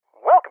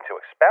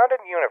Expounded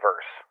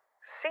Universe,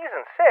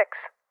 Season 6,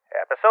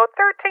 Episode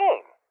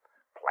 13,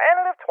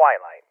 Planet of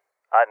Twilight,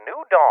 A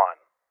New Dawn.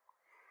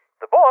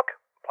 The book,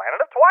 Planet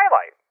of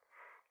Twilight,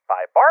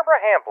 by Barbara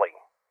Hambly,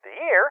 the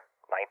year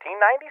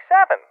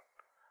 1997.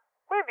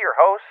 With your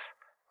hosts,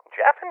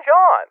 Jeff and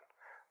John.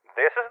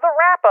 This is the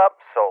wrap-up,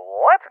 so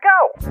let's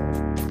go!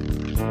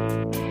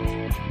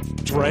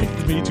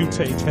 Dragged me to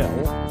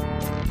Taytel.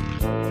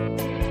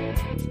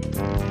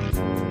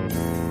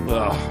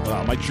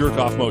 My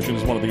jerk-off motion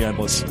is one of the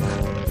endless.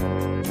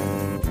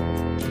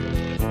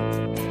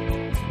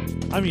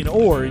 I mean,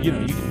 or, you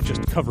can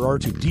just cover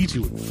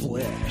R2-D2 in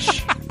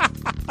flesh.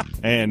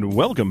 And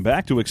welcome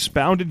back to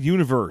Expounded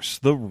Universe,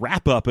 the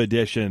wrap-up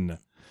edition.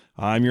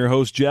 I'm your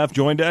host, Jeff,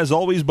 joined as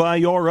always by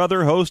your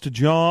other host,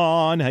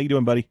 John. How you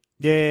doing, buddy?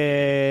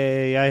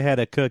 Yay, I had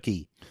a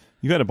cookie.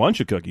 You had a bunch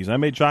of cookies. I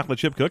made chocolate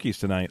chip cookies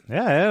tonight.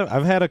 Yeah,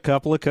 I've had a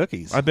couple of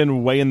cookies. I've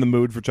been way in the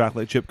mood for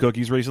chocolate chip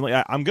cookies recently.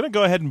 I'm going to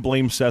go ahead and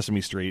blame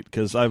Sesame Street,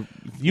 because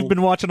You've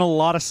been watching a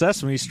lot of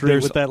Sesame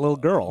Street with that little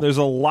girl. There's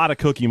a lot of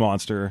Cookie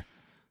Monster.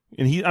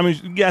 And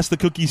yes, the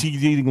cookies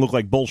he's eating look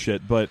like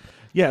bullshit, but...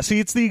 Yeah, see,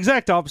 it's the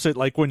exact opposite,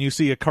 like when you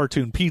see a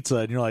cartoon pizza,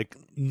 and you're like,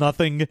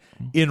 nothing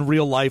in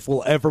real life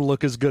will ever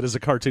look as good as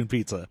a cartoon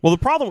pizza. Well,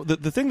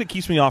 the thing that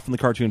keeps me off from the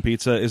cartoon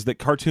pizza is that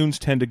cartoons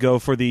tend to go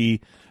for the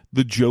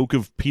joke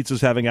of pizzas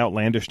having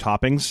outlandish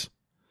toppings.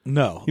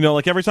 No.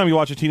 Like every time you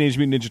watch a Teenage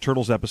Mutant Ninja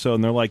Turtles episode,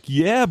 and they're like,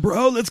 yeah,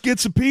 bro, let's get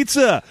some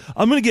pizza.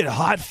 I'm going to get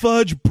hot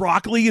fudge,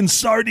 broccoli, and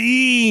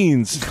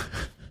sardines.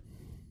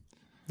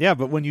 Yeah,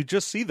 but when you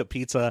just see the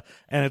pizza,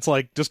 and it's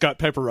like, just got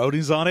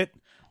pepperonis on it,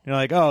 you're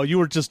like, oh, you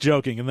were just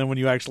joking. And then when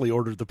you actually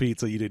ordered the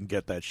pizza, you didn't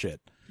get that shit.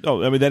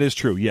 Oh, I mean, that is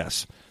true,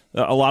 yes.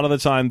 A lot of the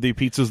time, the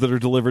pizzas that are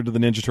delivered to the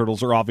Ninja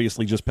Turtles are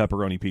obviously just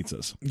pepperoni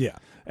pizzas. Yeah.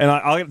 And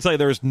I got to tell you,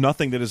 there's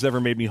nothing that has ever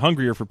made me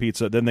hungrier for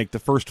pizza than like the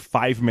first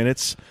 5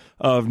 minutes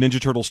of Ninja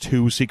Turtles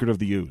 2 Secret of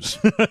the Ooze.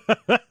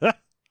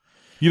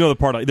 You know the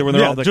part when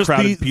they're on the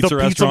crowded pizza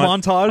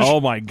restaurant? Montage? Oh,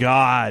 my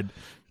God.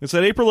 It's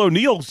that April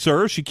O'Neil,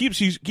 sir. She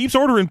keeps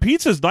ordering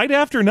pizzas night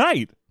after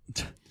night.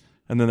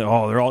 And then they're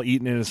all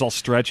eating it. It's all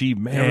stretchy.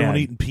 Man. Everyone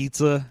eating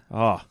pizza.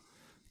 Oh,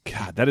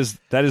 God, that is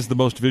the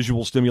most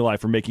visual stimuli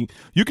for making.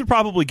 You could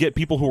probably get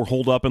people who are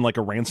holed up in like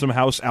a ransom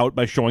house out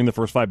by showing the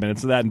first 5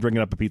 minutes of that and bringing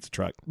up a pizza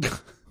truck.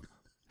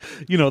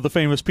 The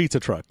famous pizza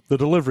truck, the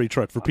delivery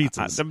truck for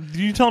pizzas.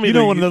 You tell me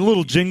when the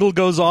little jingle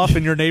goes off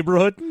in your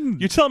neighborhood?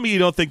 You tell me you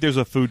don't think there's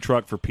a food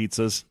truck for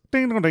pizzas?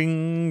 Ding,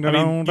 ding,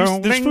 ding,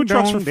 there's food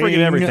trucks for friggin'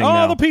 everything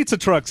now. Oh, the pizza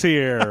truck's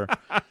here.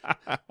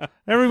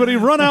 Everybody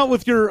run out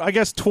with your,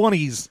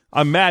 20s.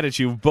 I'm mad at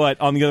you, but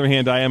on the other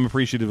hand, I am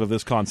appreciative of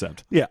this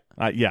concept. Yeah.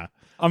 Yeah.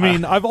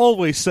 I've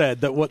always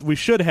said that what we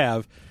should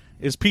have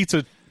is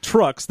pizza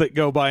trucks that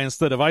go by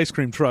instead of ice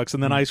cream trucks,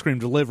 and then ice cream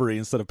delivery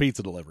instead of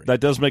pizza delivery. That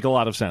does make a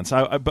lot of sense.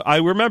 I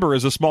remember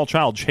as a small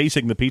child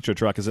chasing the pizza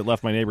truck as it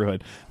left my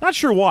neighborhood. Not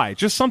sure why,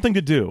 just something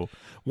to do.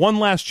 One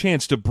last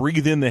chance to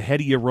breathe in the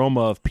heady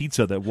aroma of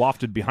pizza that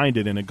wafted behind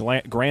it in a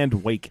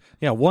grand wake.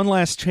 Yeah, one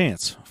last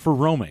chance for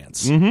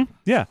romance. Mm-hmm.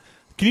 Yeah.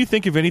 Can you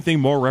think of anything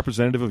more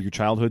representative of your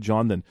childhood,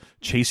 John, than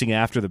chasing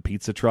after the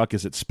pizza truck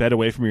as it sped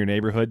away from your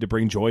neighborhood to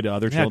bring joy to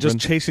other children? Just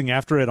chasing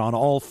after it on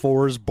all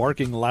fours,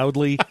 barking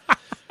loudly.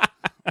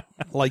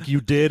 Like you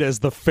did as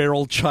the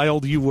feral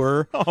child you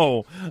were.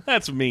 Oh,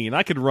 that's mean.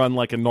 I could run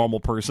like a normal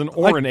person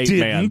or an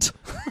ape-man.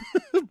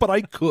 But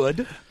I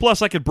could.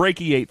 Plus, I could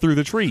brachiate through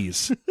the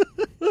trees.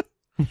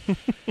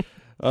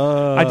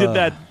 I did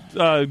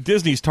that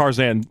Disney's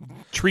Tarzan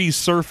tree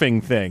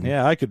surfing thing.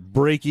 Yeah, I could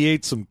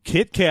brachiate some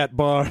Kit Kat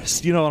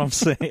bars. You know what I'm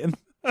saying?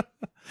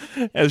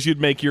 As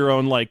you'd make your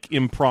own,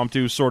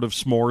 impromptu sort of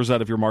s'mores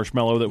out of your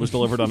marshmallow that was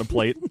delivered on a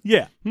plate.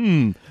 Yeah.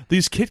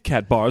 These Kit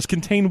Kat bars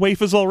contain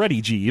wafers already,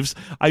 Jeeves.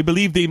 I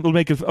believe they will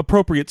make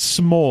appropriate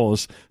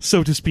s'mores,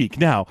 so to speak.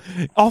 Now,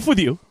 off with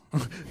you.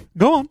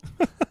 Go on.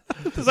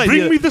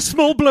 Bring me the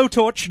small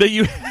blowtorch. That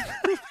you...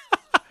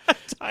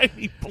 I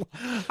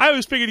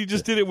always figured he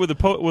just did it with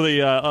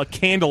a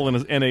candle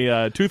and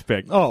a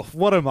toothpick. Oh,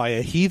 what am I,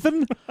 a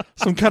heathen?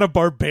 Some kind of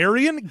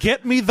barbarian?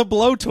 Get me the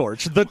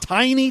blowtorch, the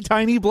tiny,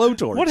 tiny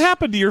blowtorch. What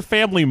happened to your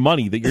family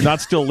money that you're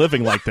not still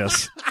living like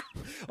this?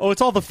 Oh,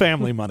 it's all the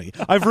family money.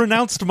 I've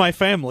renounced my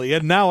family,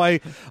 and now I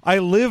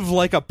live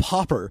like a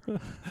pauper.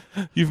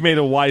 You've made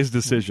a wise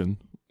decision.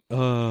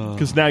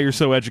 Because now you're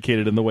so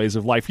educated in the ways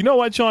of life. You know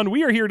what, Sean?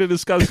 We are here to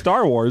discuss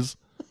Star Wars.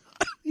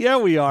 Yeah,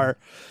 we are.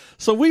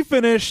 So we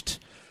finished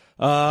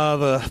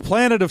the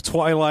Planet of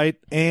Twilight,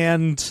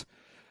 and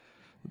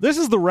this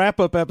is the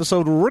wrap-up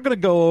episode where we're going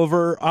to go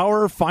over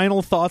our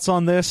final thoughts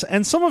on this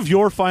and some of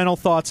your final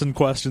thoughts and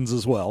questions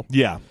as well.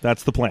 Yeah,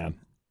 that's the plan.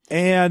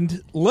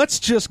 And let's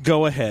just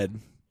go ahead,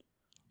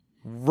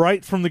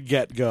 right from the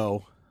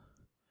get-go.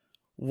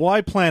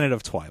 Why Planet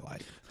of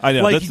Twilight? I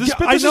know. This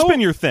has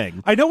been your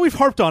thing. I know we've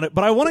harped on it,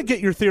 but I want to get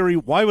your theory.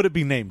 Why would it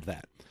be named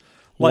that?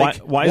 Why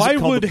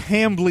would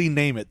Hambly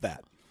name it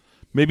that?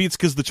 Maybe it's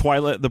because the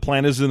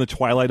planet is in the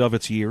twilight of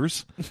its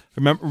years.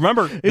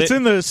 Remember, It's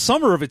in the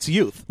summer of its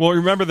youth. well,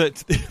 remember that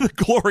the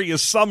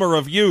glorious summer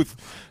of youth.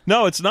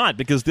 No, it's not,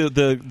 because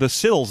the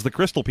Sills, the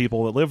crystal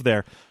people that live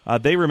there,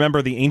 they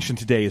remember the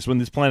ancient days when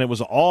this planet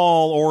was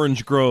all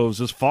orange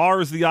groves as far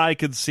as the eye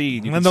could see.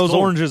 And those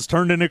oranges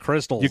turned into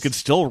crystals. You could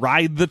still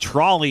ride the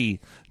trolley.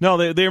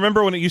 No, they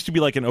remember when it used to be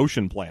like an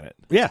ocean planet.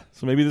 Yeah.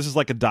 So maybe this is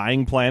like a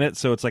dying planet,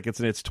 so it's like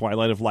it's in its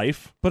twilight of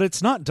life. But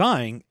it's not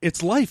dying.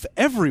 It's life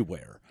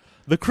everywhere.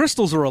 The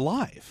crystals are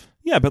alive.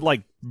 Yeah, but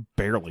like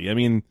barely. I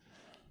mean,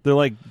 they're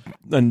like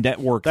a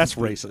network. That's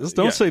racist.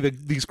 Don't say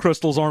that these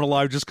crystals aren't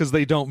alive just because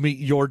they don't meet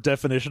your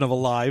definition of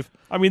alive.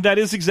 I mean, that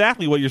is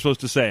exactly what you're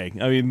supposed to say.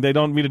 I mean, they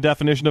don't meet a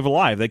definition of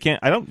alive. They can't.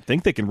 I don't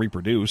think they can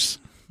reproduce.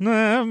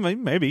 Nah,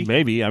 maybe.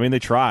 Maybe. I mean, they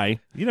try.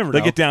 You never They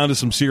know. get down to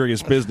some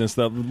serious business.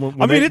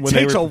 It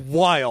takes a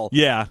while.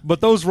 Yeah.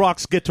 But those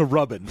rocks get to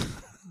rubbing.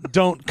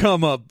 Don't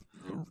come up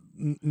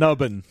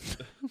nubbing.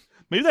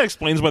 Maybe that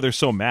explains why they're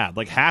so mad.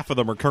 Like, half of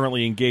them are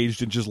currently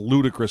engaged in just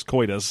ludicrous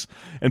coitus,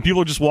 and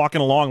people are just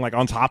walking along, like,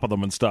 on top of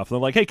them and stuff. They're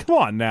like, hey, come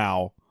on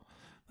now.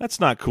 That's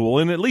not cool.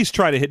 And at least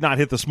try to not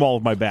hit the small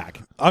of my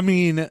back. I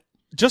mean,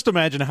 just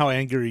imagine how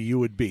angry you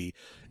would be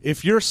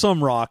if you're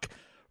some rock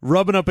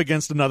rubbing up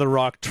against another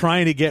rock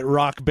trying to get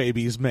rock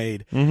babies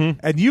made. Mm-hmm.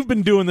 And you've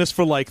been doing this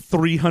for like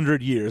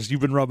 300 years.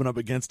 You've been rubbing up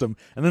against them.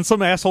 And then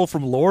some asshole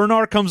from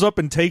Lorinar comes up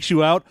and takes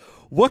you out.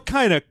 What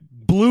kind of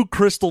blue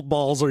crystal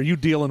balls are you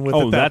dealing with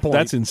at that point?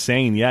 That's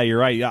insane. Yeah, you're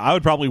right. Yeah, I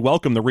would probably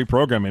welcome the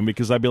reprogramming,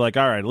 because I'd be like,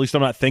 all right, at least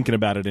I'm not thinking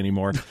about it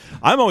anymore.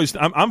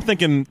 I'm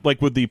thinking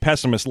like with the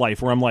pessimist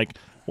life, where I'm like,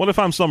 what if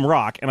I'm some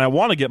rock and I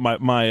want to get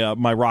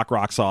my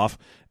rocks off,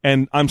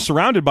 and I'm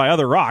surrounded by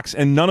other rocks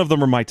and none of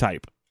them are my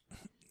type?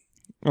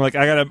 Like,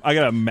 I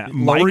gotta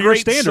migrate your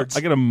standards.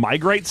 I gotta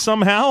migrate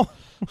somehow.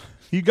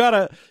 You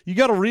gotta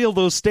reel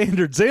those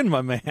standards in,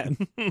 my man.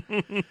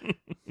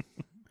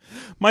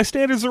 My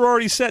standards are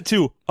already set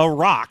to a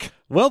rock.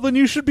 Well, then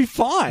you should be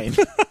fine.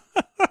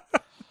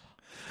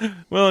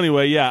 Well,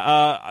 anyway,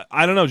 yeah.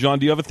 I don't know, John.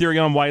 Do you have a theory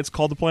on why it's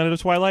called the Planet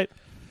of Twilight?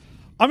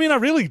 I mean, I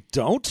really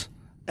don't.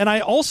 And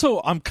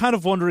I'm kind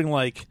of wondering,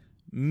 like,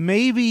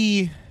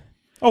 maybe...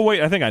 Oh,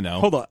 wait, I think I know.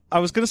 Hold on. I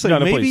was going to say, No,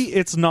 maybe please.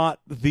 it's not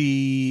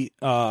the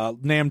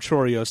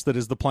Namchorios that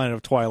is the Planet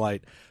of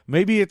Twilight.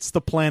 Maybe it's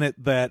the planet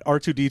that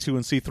R2-D2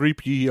 and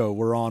C-3PO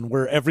were on,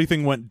 where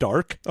everything went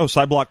dark. Oh,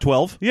 Cyblock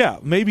 12? Yeah,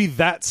 maybe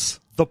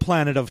that's the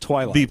Planet of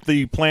Twilight.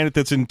 The planet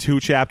that's in 2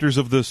 chapters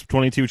of this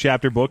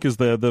 22-chapter book is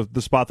the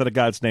spot that it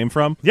got its name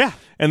from? Yeah.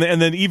 And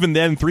then even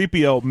then,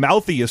 3PO,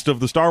 mouthiest of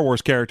the Star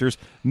Wars characters,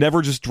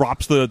 never just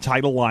drops the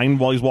title line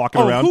while he's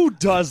walking around. Who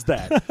does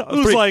that?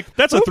 Who's Three- like,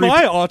 that's a oh three-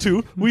 my,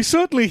 R2, we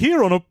certainly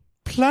here on a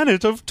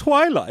Planet of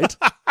Twilight.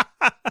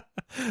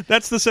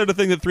 That's the sort of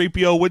thing that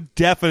 3PO would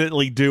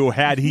definitely do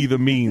had he the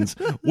means,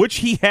 which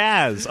he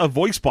has. A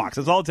voice box.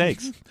 That's all it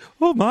takes.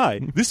 Oh my,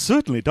 this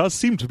certainly does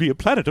seem to be a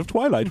Planet of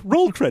Twilight.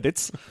 Roll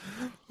credits.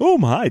 Oh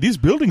my, these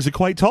buildings are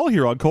quite tall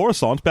here on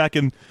Coruscant back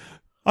in...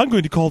 I'm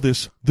going to call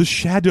this the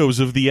shadows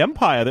of the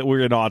Empire that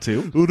we're in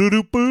R2.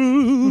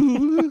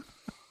 Ooh-doo-doo-boo.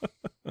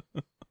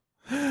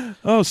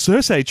 Oh,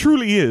 Cersei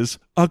truly is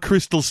a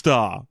crystal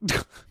star.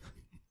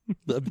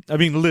 I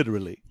mean,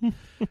 literally.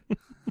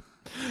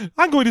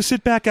 I'm going to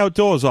sit back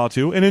outdoors,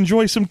 R2, and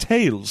enjoy some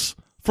tales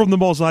from the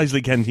Mos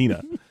Eisley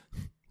Cantina.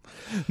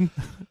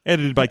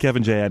 Edited by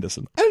Kevin J.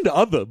 Anderson. And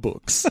other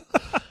books.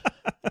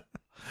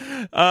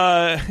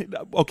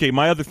 Okay,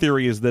 my other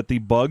theory is that the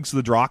bugs,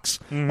 the Drox,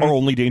 are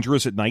only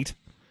dangerous at night.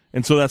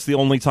 And so that's the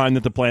only time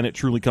that the planet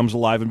truly comes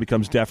alive and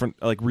becomes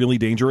really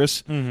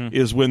dangerous,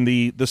 is when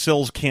the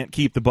Sills can't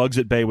keep the bugs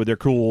at bay with their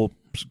cool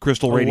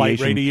crystal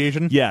radiation. Light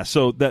radiation? Yeah,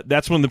 so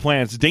that's when the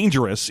planet's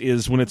dangerous,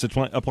 is when it's a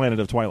planet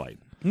of twilight.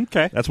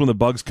 Okay. That's when the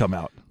bugs come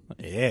out,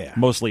 Yeah.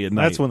 mostly at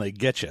night. That's when they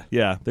get you.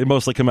 Yeah, they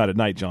mostly come out at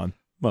night, John.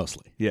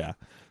 Mostly. Yeah.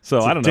 So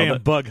It's I a don't know.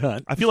 damn bug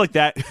hunt. I feel like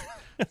that...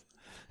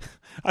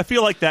 I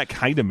feel like that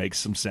kind of makes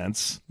some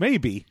sense.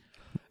 Maybe.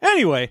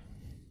 Anyway,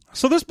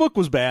 so this book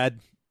was bad,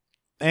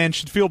 and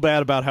should feel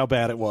bad about how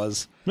bad it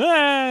was.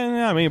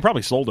 I mean, it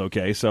probably sold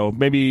okay, so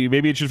maybe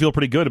it should feel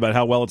pretty good about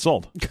how well it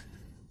sold.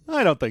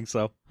 I don't think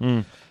so.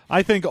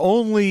 I think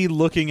only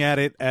looking at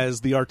it as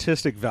the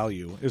artistic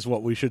value is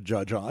what we should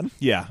judge on.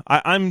 Yeah,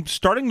 I'm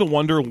starting to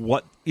wonder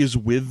what is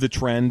with the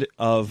trend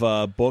of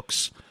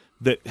books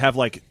that have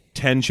like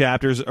 10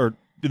 chapters, or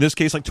in this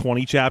case, like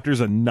 20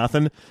 chapters and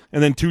nothing,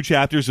 and then 2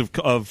 chapters of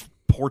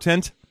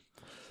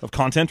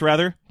content,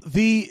 rather.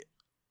 The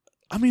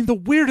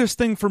weirdest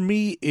thing for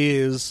me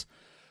is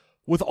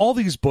with all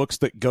these books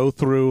that go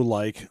through,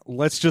 like,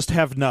 let's just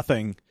have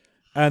nothing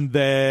and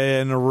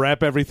then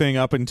wrap everything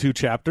up in 2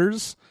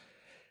 chapters.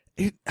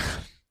 It,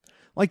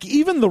 like,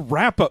 even the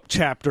wrap-up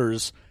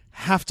chapters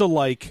have to,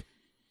 like,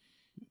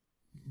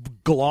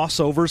 gloss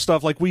over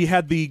stuff. Like, we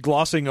had the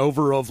glossing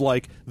over of,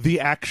 like, the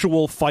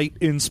actual fight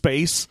in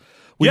space,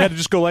 We Yeah. had to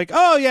just go like,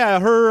 oh yeah,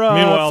 her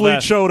Meanwhile,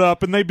 fleet showed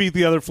up and they beat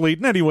the other fleet,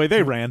 and anyway,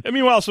 they ran. And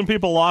meanwhile, some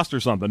people lost or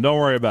something. Don't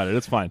worry about it.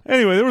 It's fine.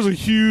 Anyway, there was a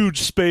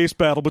huge space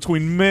battle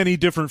between many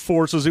different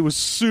forces. It was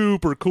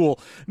super cool.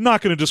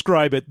 Not going to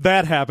describe it.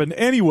 That happened.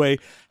 Anyway,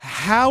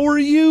 how are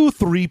you,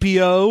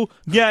 3PO?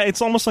 Yeah,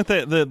 it's almost like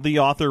the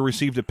author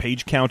received a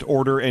page count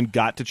order and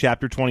got to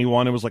chapter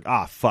 21 and was like,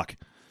 fuck.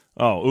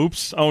 Oh,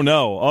 oops. Oh,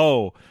 no.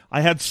 Oh, I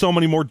had so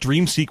many more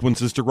dream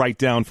sequences to write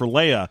down for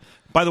Leia.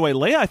 By the way,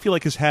 Leia, I feel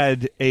like, has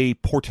had a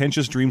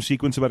portentous dream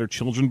sequence about her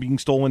children being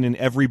stolen in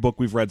every book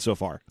we've read so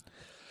far.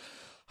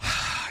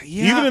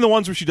 Yeah. Even in the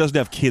ones where she doesn't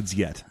have kids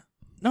yet.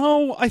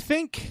 No, I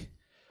think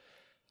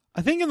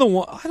in the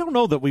one, I don't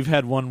know that we've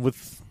had one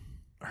with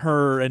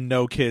her and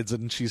no kids,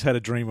 and she's had a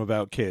dream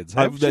about kids.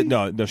 Have she?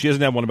 No, she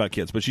hasn't had one about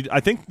kids, but I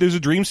think there's a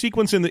dream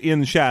sequence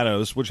in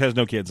Shadows which has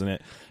no kids in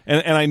it,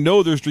 and I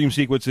know there's dream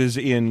sequences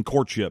in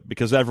Courtship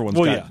because everyone's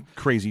got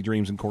crazy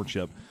dreams in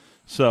Courtship.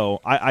 So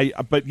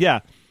but yeah,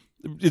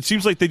 it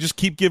seems like they just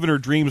keep giving her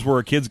dreams where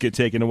her kids get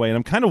taken away, and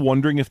I'm kind of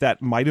wondering if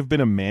that might have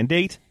been a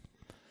mandate.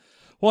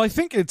 Well, I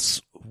think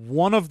it's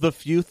one of the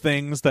few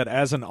things that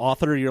as an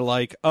author you're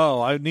like, oh,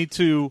 I need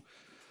to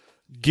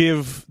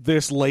give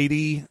this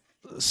lady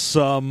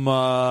some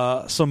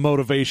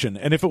motivation.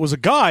 And if it was a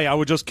guy, I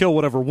would just kill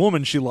whatever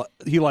woman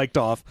he liked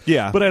off.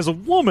 Yeah. But as a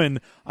woman,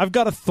 I've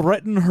got to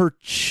threaten her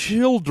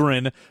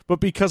children,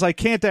 but because I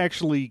can't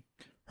actually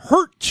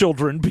hurt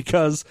children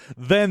because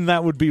then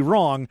that would be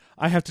wrong,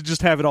 I have to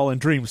just have it all in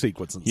dream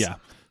sequences. Yeah.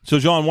 So,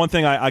 John, one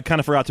thing I kind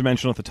of forgot to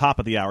mention at the top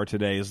of the hour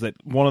today is that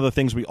one of the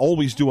things we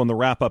always do on the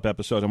wrap-up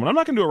episode, and I'm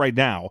not going to do it right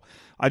now,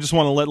 I just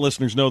want to let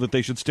listeners know that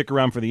they should stick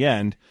around for the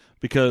end,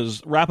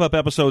 because wrap-up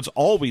episodes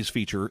always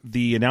feature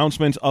the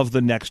announcement of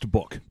the next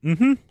book.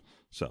 Mm-hmm.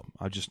 So,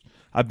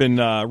 I've been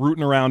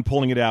rooting around,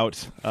 pulling it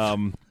out.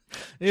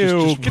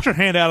 Ew, get your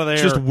hand out of there.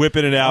 Just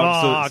whipping it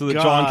out so that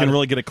God. John can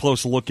really get a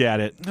close look at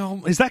it.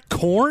 No, is that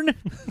Korn?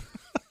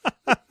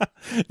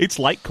 It's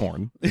like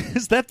Korn.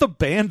 Is that the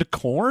band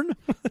Korn?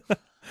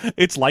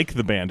 It's like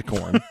the band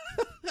Korn.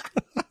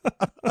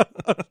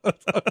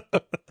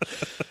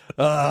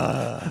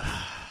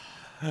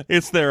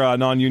 It's their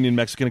non-union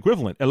Mexican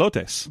equivalent,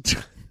 elotes.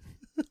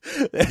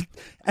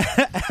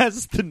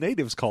 As the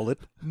natives call it,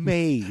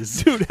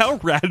 maize. Dude,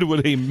 how rad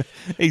would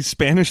a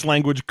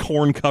Spanish-language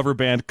corn cover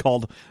band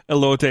called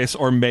elotes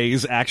or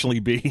maize actually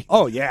be?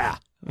 Oh, yeah.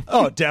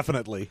 Oh,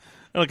 definitely.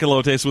 I like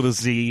elotes with a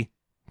Z,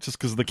 just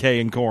because of the K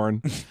in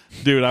corn.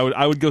 Dude,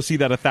 I would go see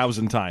that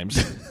 1,000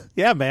 times.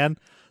 Yeah, man.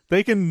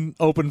 They can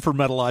open for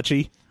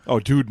Metalachi. Oh,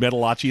 dude,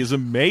 Metalachi is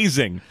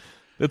amazing.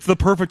 It's the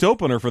perfect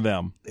opener for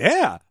them.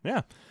 Yeah.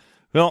 Yeah.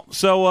 Well,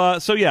 so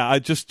yeah, I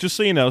just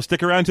so you know,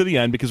 stick around to the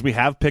end because we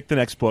have picked the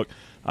next book.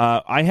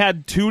 I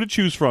had two to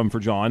choose from for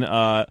John.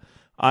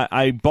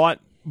 I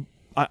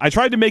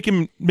tried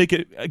to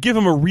give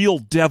him a real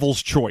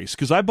devil's choice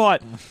because I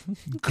bought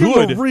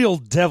good, a real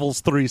devil's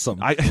threesome.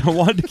 I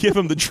wanted to give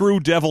him the true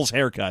devil's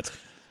haircut.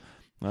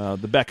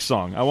 The Beck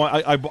song.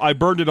 I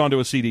burned it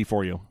onto a CD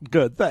for you.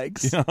 Good,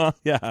 thanks.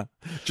 Yeah,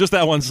 just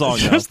that one song.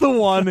 Just the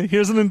one.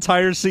 Here's an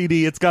entire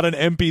CD. It's got an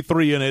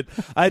MP3 in it.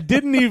 I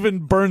didn't even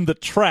burn the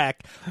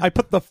track. I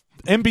put the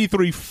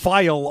MP3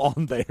 file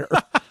on there.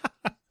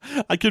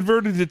 I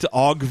converted it to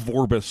Og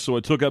Vorbis, so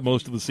it took up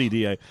most of the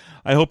CD.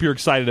 I hope you're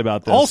excited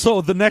about this.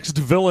 Also, the next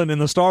villain in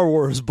the Star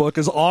Wars book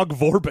is Og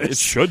Vorbis. It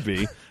should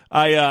be.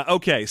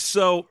 Okay,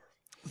 so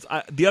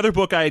the other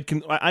book I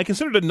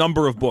considered a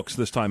number of books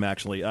this time,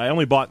 actually. I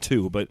only bought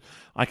two, but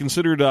I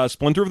considered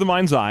Splinter of the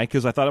Mind's Eye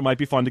because I thought it might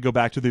be fun to go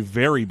back to the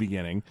very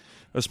beginning.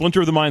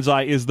 Splinter of the Mind's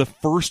Eye is the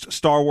first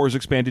Star Wars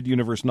Expanded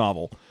Universe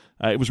novel.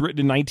 It was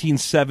written in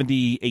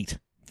 1978.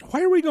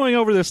 Why are we going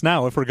over this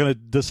now if we're going to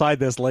decide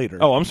this later?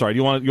 Oh, I'm sorry. Do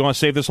you want to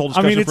save this whole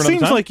discussion it for another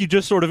seems time? like you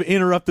just sort of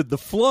interrupted the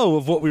flow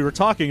of what we were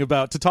talking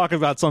about to talk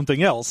about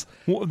something else.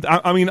 Well,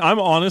 I'm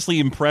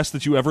honestly impressed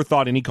that you ever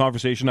thought any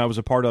conversation I was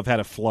a part of had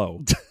a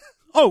flow.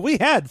 Oh, we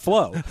had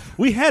flow.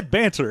 We had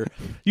banter.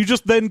 You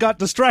just then got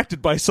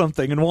distracted by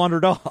something and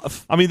wandered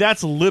off. I mean,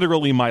 that's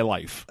literally my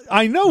life.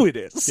 I know it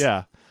is.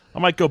 Yeah. I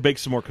might go bake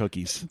some more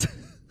cookies.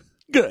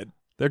 Good.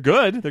 They're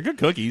good. They're good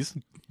cookies.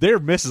 They're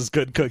Mrs.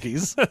 Good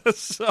cookies.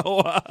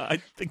 So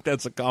I think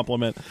that's a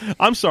compliment.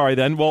 I'm sorry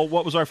then. Well,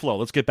 what was our flow?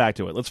 Let's get back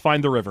to it. Let's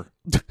find the river.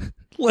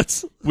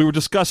 We were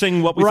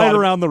discussing what we right thought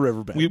around the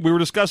riverbed. We were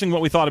discussing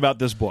what we thought about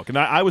this book. And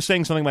I was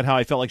saying something about how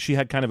I felt like she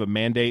had kind of a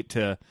mandate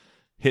to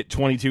hit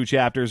 22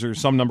 chapters or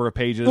some number of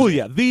pages. Oh,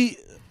 yeah. The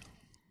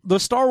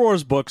Star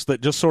Wars books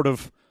that just sort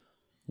of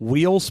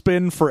wheel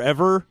spin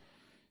forever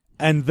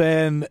and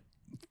then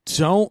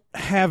don't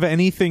have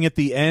anything at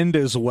the end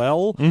as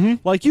well. Mm-hmm.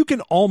 Like, you can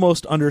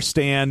almost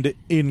understand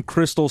in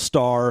Crystal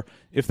Star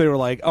if they were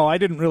like, oh, I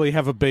didn't really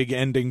have a big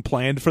ending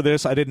planned for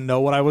this. I didn't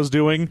know what I was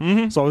doing.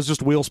 Mm-hmm. So I was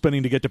just wheel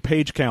spinning to get to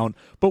page count.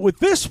 But with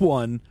this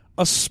one,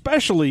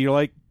 especially, you're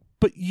like,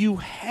 but you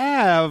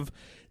have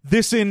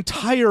this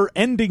entire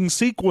ending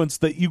sequence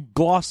that you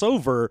gloss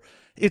over.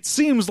 It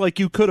seems like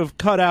you could have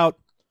cut out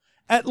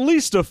at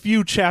least a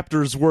few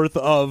chapters worth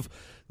of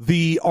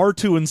the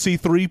R2 and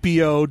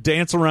C-3PO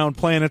dance around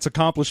planets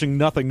accomplishing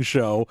nothing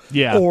show,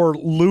 Yeah. or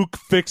Luke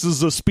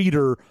fixes a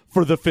speeder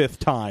for the 5th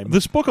time.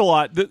 This book a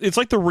lot, it's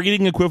like the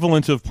reading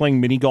equivalent of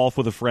playing mini golf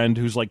with a friend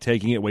who's like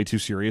taking it way too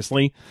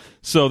seriously.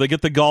 So they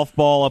get the golf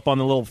ball up on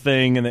the little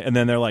thing, and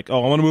then they're like,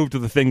 oh, I want to move to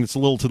the thing that's a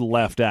little to the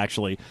left,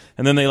 actually.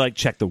 And then they like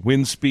check the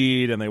wind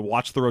speed, and they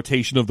watch the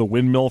rotation of the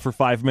windmill for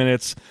 5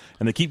 minutes,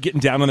 and they keep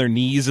getting down on their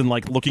knees and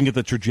like looking at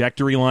the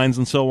trajectory lines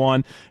and so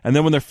on. And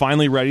then when they're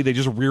finally ready, they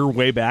just rear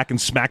way back and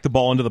smack the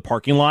ball into the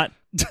parking lot.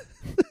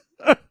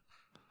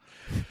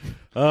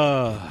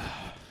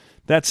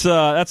 That's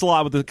a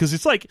lot with it, because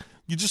it's like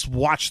you just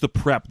watch the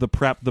prep,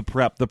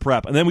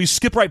 and then we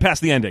skip right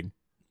past the ending.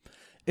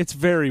 It's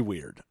very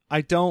weird.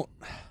 I don't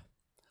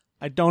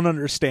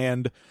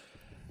understand.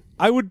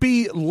 I would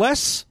be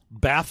less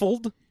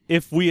baffled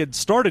if we had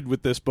started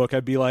with this book.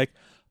 I'd be like,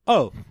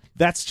 oh,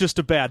 that's just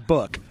a bad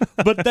book.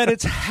 But that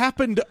it's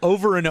happened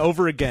over and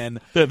over again.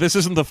 This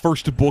isn't the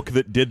first book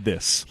that did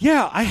this.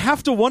 Yeah, I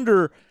have to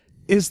wonder,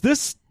 is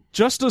this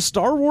just a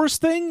Star Wars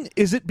thing?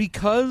 Is it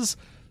because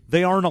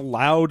they aren't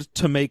allowed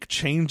to make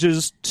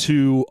changes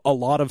to a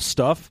lot of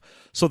stuff,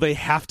 so they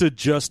have to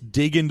just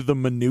dig into the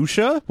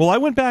minutia? Well, I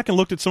went back and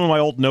looked at some of my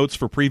old notes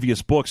for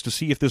previous books to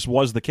see if this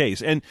was the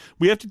case. And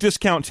we have to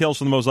discount Tales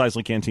from the Mos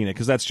Eisley Cantina,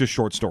 because that's just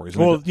short stories.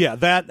 Well, yeah,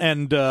 that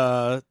and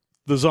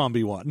the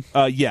zombie one.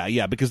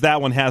 Yeah, because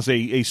that one has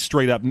a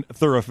straight-up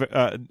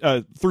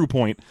through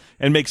point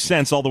and makes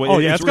sense all the way. Oh,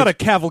 yeah, it's got a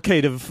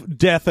cavalcade of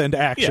death and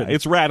action. Yeah,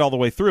 it's rad all the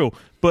way through.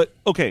 But,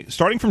 okay,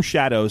 starting from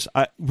Shadows,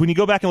 when you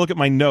go back and look at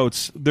my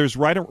notes, there's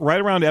right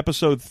around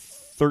episode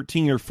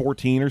 13 or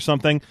 14 or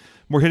something,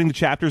 we're hitting the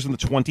chapters in the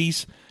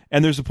 20s,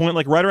 and there's a point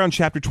like right around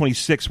chapter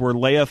 26 where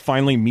Leia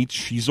finally meets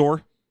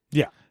Shizor.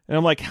 Yeah. And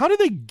I'm like, how did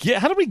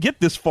we get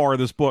this far in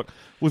this book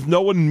with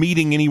no one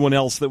meeting anyone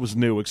else that was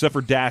new, except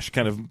for Dash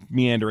kind of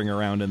meandering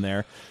around in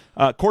there?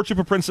 Courtship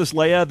of Princess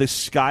Leia, the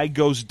sky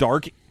goes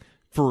dark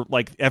for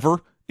like ever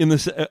in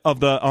this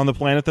on the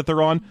planet that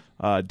they're on.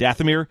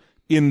 Dathomir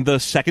in the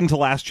second to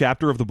last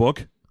chapter of the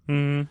book.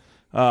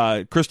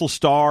 Mm-hmm. Crystal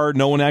Star,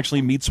 no one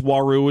actually meets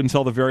Waru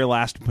until the very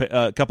last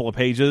couple of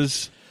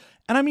pages.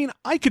 And I mean,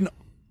 I can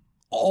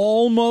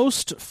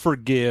almost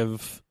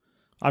forgive...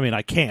 I mean,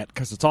 I can't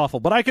because it's awful,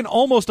 but I can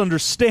almost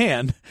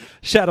understand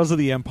Shadows of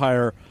the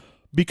Empire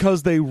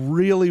because they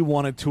really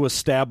wanted to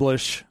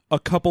establish a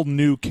couple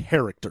new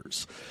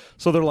characters.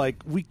 So they're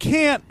like, we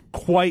can't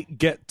quite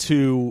get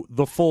to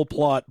the full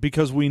plot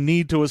because we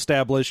need to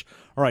establish,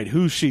 all right,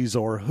 who's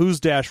Shizor, who's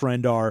Dash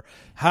Rendar,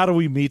 how do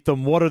we meet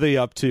them, what are they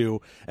up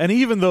to? And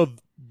even though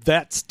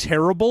that's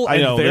terrible,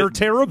 and they're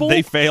terrible,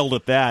 they failed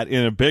at that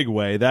in a big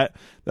way.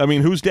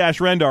 Who's Dash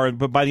Rendar?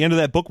 But by the end of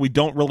that book, we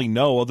don't really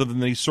know, other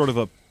than he's sort of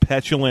a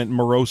petulant,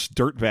 morose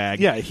dirtbag.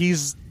 Yeah,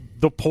 he's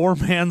the poor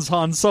man's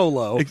Han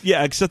Solo.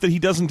 Yeah, except that he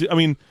doesn't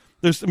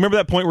remember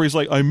that point where he's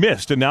like, I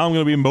missed, and now I'm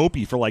going to be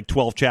mopey for like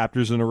 12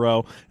 chapters in a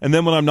row, and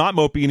then when I'm not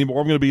mopey anymore,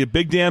 I'm going to be a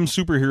big damn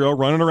superhero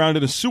running around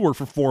in a sewer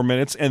for 4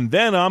 minutes, and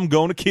then I'm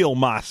going to kill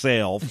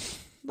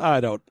myself. I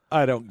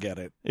don't get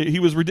it. He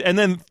was, and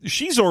then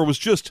Shizor was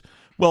just...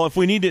 Well,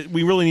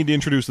 we really need to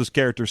introduce this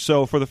character.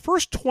 So for the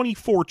first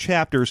 24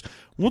 chapters,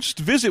 we'll just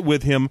visit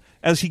with him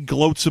as he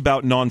gloats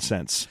about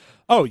nonsense.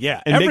 Oh,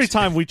 yeah. And every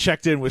time we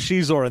checked in with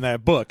Shizor in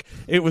that book,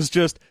 it was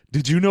just,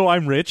 did you know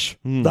I'm rich?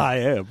 I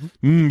am.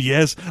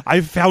 Yes,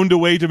 I've found a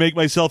way to make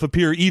myself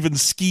appear even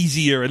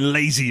skeezier and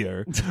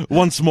lazier.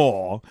 Once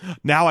more.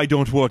 Now I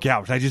don't work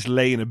out. I just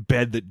lay in a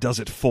bed that does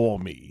it for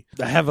me.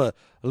 I have a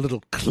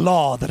little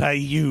claw that I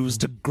use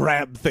to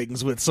grab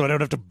things with so I don't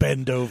have to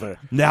bend over.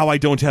 Now I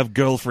don't have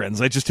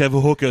girlfriends. I just have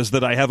hookers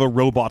that I have a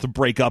robot to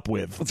break up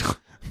with.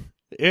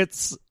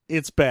 It's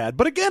bad.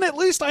 But again, at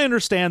least I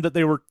understand that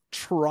they were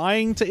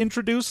trying to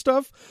introduce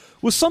stuff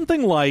with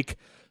something like,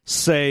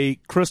 say,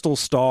 Crystal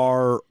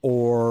Star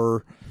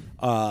or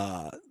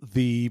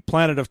the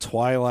Planet of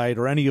Twilight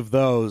or any of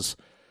those.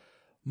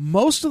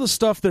 Most of the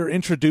stuff they're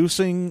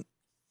introducing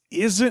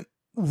isn't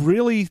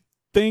really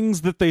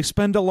things that they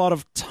spend a lot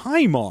of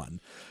time on.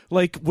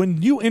 Like,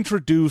 when you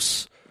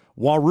introduce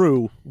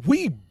Waru,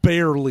 we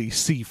barely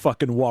see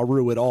fucking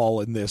Waru at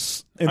all in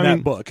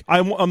that book.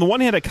 On the one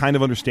hand, I kind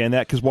of understand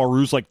that because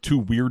Waru's like too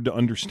weird to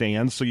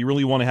understand, so you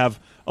really want to have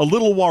a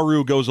little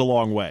Waru goes a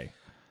long way,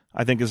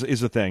 I think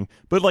is a thing.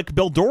 But like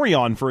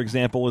Beldorion, for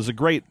example, is a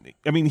great...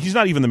 I mean, he's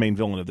not even the main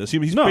villain of this.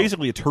 He's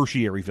basically a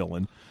tertiary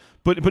villain.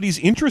 But he's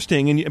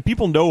interesting, and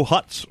people know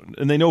Hutts,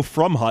 and they know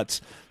from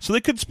Hutts, so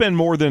they could spend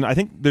more than... I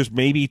think there's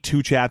maybe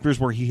 2 chapters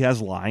where he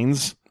has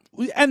lines.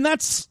 And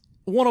that's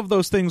one of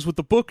those things with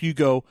the book, you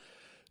go,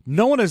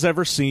 no one has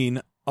ever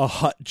seen a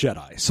Hutt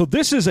Jedi. So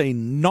this is a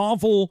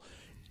novel,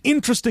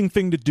 interesting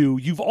thing to do.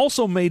 You've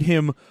also made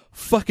him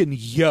fucking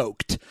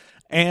yoked.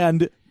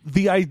 And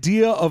the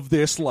idea of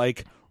this,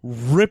 like,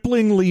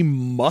 ripplingly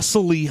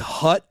muscly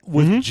Hutt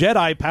with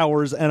Jedi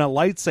powers and a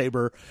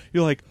lightsaber,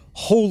 you're like,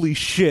 holy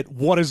shit,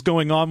 what is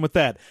going on with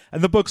that?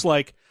 And the book's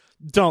like,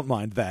 don't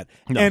mind that.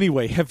 No.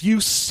 Anyway, have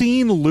you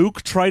seen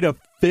Luke try to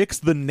fix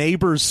the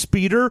neighbor's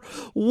speeder?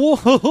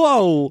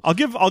 Whoa! I'll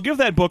give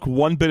that book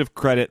one bit of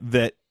credit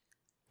that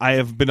I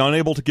have been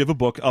unable to give a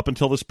book up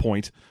until this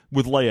point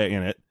with Leia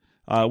in it,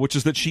 which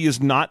is that she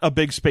is not a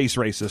big space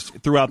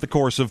racist throughout the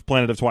course of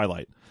Planet of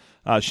Twilight.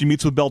 She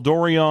meets with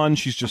Beldorion.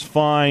 She's just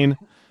fine.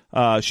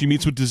 She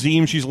meets with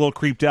Dazim. She's a little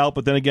creeped out,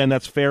 but then again,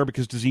 that's fair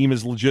because Dazim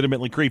is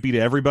legitimately creepy to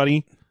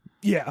everybody.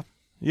 Yeah.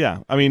 Yeah.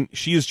 I mean,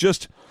 she's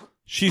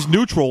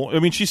neutral. I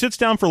mean, she sits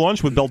down for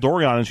lunch with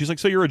Beldorion, and she's like,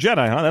 "So you're a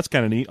Jedi, huh? That's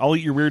kind of neat. I'll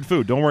eat your weird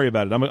food. Don't worry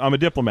about it. I'm a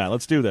diplomat.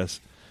 Let's do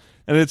this."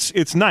 And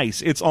it's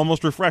nice. It's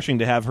almost refreshing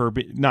to have her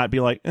not be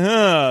like,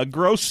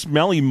 gross,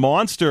 smelly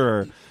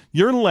monster.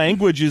 Your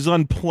language is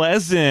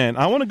unpleasant.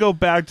 I want to go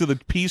back to the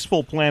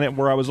peaceful planet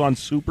where I was on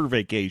super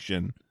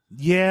vacation.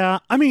 Yeah,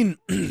 I mean,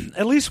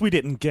 at least we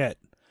didn't get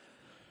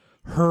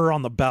her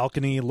on the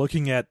balcony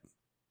looking at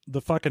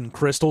the fucking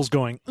crystals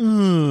going,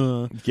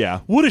 Yeah.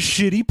 what a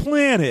shitty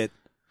planet.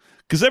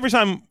 Because every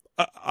time,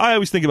 I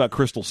always think about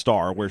Crystal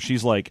Star, where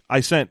she's like,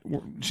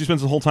 she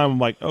spends the whole time, I'm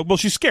like, oh, well,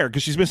 she's scared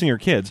because she's missing her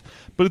kids.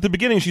 But at the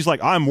beginning, she's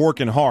like, I'm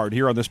working hard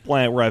here on this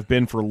planet where I've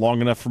been for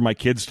long enough for my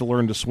kids to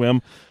learn to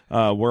swim,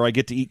 where I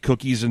get to eat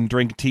cookies and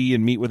drink tea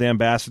and meet with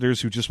ambassadors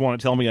who just want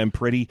to tell me I'm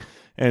pretty,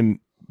 and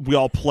we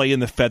all play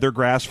in the feather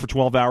grass for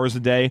 12 hours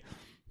a day.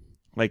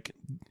 Like,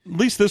 at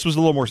least this was a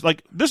little more,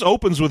 like, this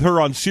opens with her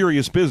on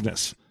serious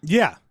business.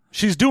 Yeah,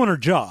 she's doing her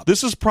job.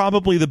 This is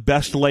probably the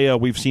best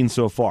Leia we've seen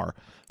so far.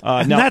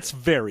 And now, that's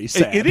very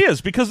sad. It is,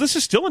 because this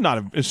is still not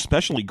an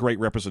especially great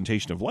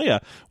representation of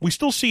Leia. We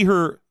still see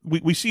her,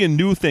 we see a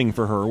new thing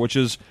for her, which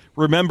is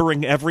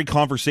remembering every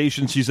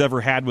conversation she's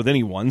ever had with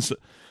anyone, so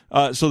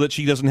that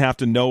she doesn't have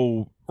to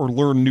know or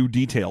learn new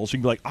details. She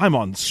can be like, I'm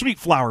on sweet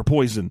flower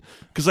poison,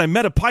 because I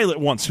met a pilot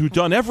once who'd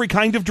done every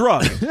kind of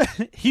drug.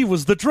 He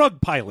was the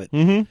drug pilot.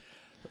 Mm-hmm.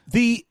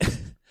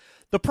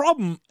 The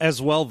problem as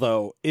well,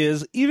 though,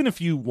 is even if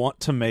you want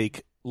to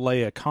make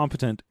Leia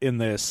competent in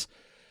this,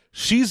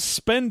 she's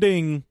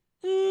spending,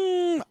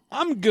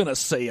 I'm gonna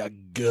say a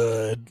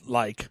good,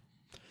 like,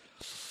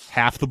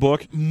 half the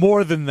book,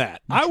 more than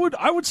that. I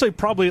would say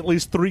probably at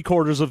least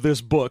 3/4 of this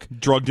book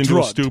drugged into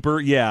a stupor,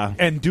 yeah,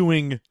 and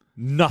doing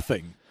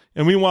nothing.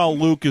 And meanwhile,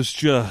 Luke is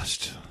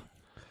just,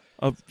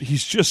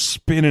 he's just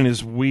spinning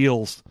his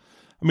wheels.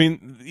 I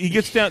mean, he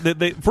gets down.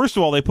 First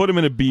of all, they put him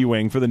in a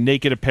B-wing for the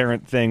naked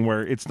apparent thing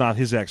where it's not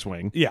his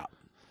X-wing. Yeah.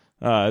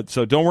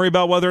 So don't worry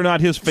about whether or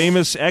not his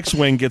famous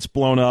X-wing gets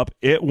blown up.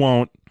 It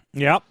won't.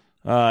 Yep.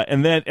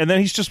 And then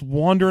he's just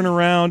wandering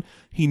around.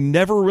 He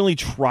never really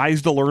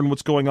tries to learn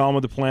what's going on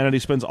with the planet. He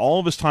spends all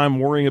of his time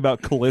worrying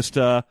about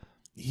Callista.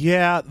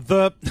 Yeah,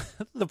 the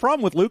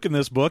problem with Luke in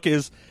this book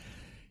is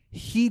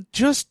he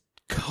just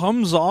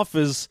comes off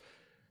as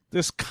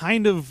this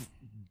kind of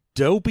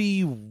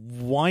dopey,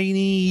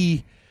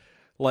 whiny,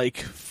 like,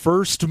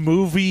 first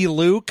movie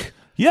Luke.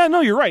 Yeah, no,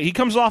 you're right. He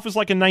comes off as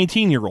like a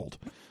 19-year-old.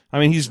 I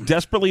mean, he's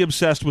desperately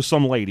obsessed with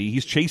some lady.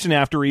 He's chasing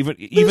after her even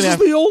this is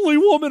the only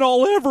woman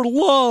I'll ever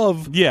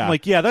love. Yeah.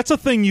 Like, yeah, that's a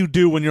thing you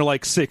do when you're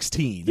like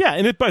 16. Yeah,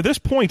 and by this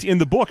point in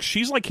the book,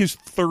 she's like his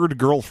third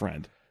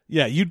girlfriend.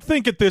 Yeah, you'd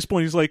think at this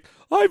point he's like,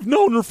 I've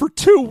known her for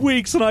 2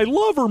 weeks and I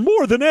love her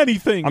more than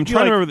anything. I'm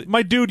trying to remember.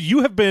 My dude,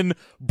 you have been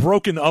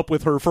broken up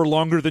with her for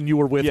longer than you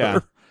were with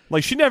her.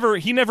 Like, he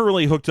never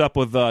really hooked up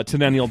with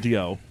Tenennial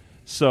Dio.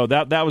 So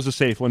that was a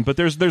safe one. But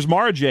there's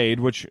Mara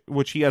Jade, which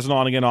he has an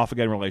on-again,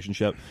 off-again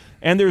relationship.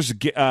 And there's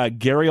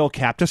Gariel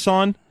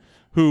Captason,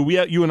 who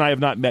you and I have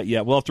not met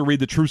yet. We'll have to read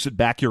the Truce at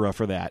Bacura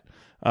for that.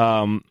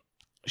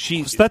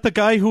 Is that the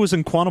guy who was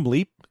in Quantum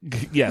Leap?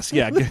 Yes,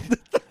 yeah.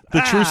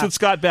 The Truce at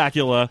Scott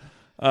Bakula.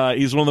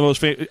 He's one of the most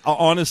famous.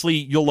 Honestly,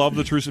 you'll love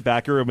the Truce at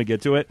Bacura when we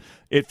get to it.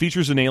 It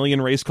features an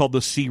alien race called the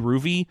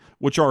Seruvi,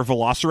 which are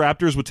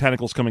velociraptors with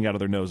tentacles coming out of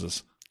their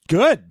noses.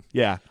 Good.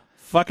 Yeah.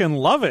 Fucking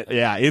love it.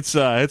 Yeah, it's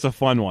a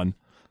fun one.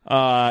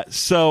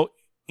 So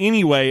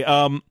anyway,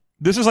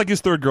 this is like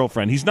his third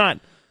girlfriend. He's not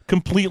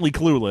completely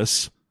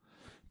clueless,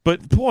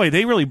 but boy,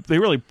 they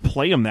really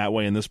play him that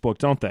way in this book,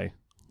 don't they?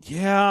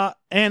 Yeah,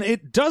 and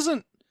it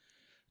doesn't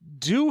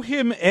do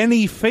him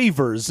any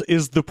favors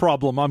is the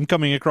problem I'm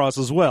coming across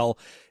as well.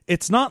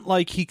 It's not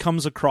like he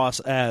comes across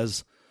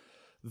as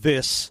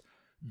this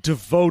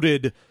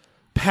devoted,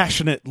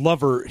 passionate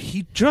lover.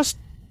 He just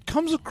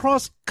comes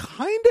across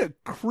kind of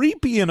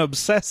creepy and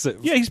obsessive.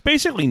 Yeah, he's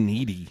basically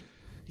needy.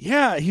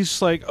 Yeah, he's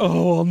just like,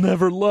 oh, I'll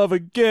never love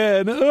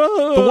again.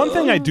 Oh. The one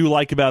thing I do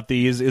like about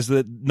these is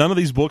that none of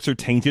these books are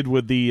tainted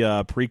with the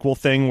prequel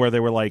thing where they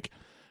were like,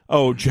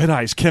 oh,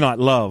 Jedis cannot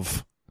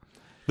love.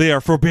 They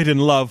are forbidden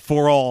love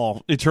for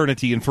all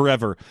eternity and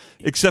forever,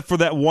 except for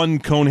that one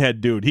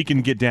conehead dude. He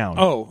can get down.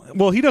 Oh,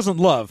 well, he doesn't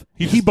love.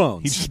 He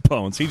bones. He just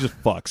bones. He just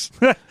fucks.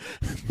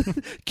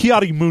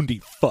 Kiadi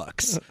Mundi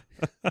fucks.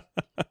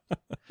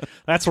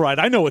 That's right.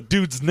 I know a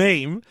dude's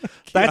name.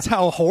 That's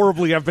how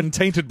horribly I've been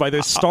tainted by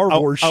this Star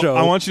Wars show.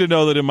 I want you to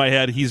know that in my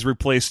head, he's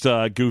replaced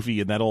Goofy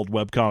in that old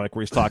webcomic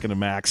where he's talking to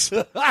Max.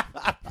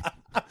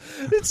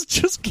 It's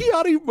just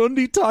Kiadi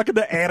Mundi talking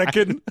to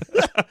Anakin.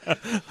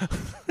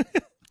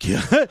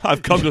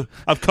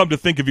 I've come to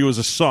think of you as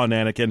a son,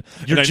 Anakin.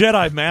 Your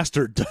Jedi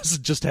Master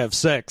doesn't just have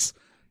sex;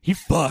 he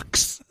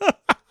fucks.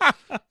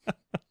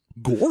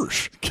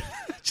 Gorsh.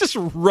 Just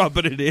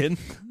rubbing it in.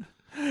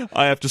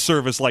 I have to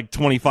service like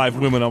 25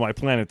 women on my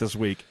planet this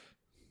week.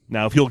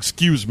 Now, if you'll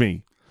excuse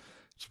me.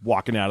 Just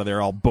walking out of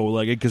there all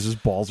bow-legged because his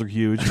balls are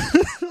huge.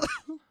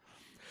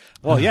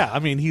 Well, yeah, I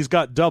mean, he's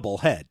got double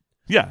head.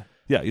 Yeah.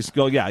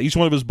 Each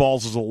one of his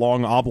balls is a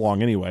long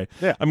oblong anyway.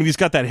 Yeah. I mean, he's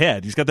got that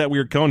head. He's got that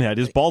weird cone head.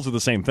 His balls are the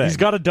same thing. He's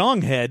got a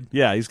dong head.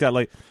 Yeah, he's got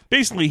like...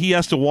 Basically, he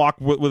has to walk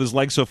with his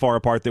legs so far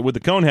apart that with the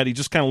cone head, he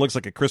just kind of looks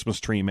like a Christmas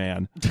tree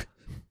man.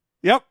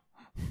 Yep.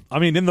 I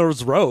mean, in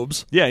those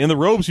robes. Yeah, in the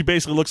robes, he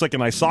basically looks like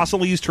an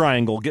isosceles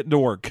triangle getting to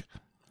work.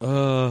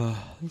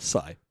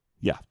 Sigh.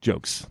 Yeah,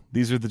 jokes.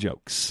 These are the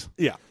jokes.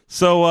 Yeah.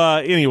 So,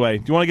 anyway,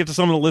 do you want to get to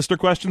some of the listener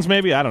questions,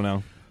 maybe? I don't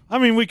know. I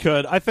mean, we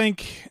could. I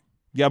think...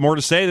 You got more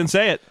to say, then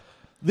say it.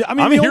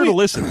 I'm here to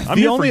listen. I'm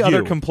the here only for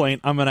other you.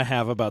 complaint I'm going to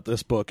have about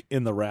this book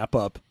in the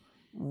wrap-up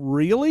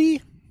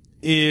really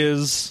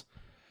is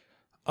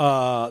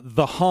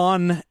the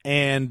Han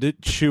and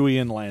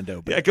Chewie and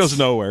Lando bits. Yeah, it goes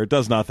nowhere. It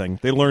does nothing.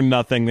 They learn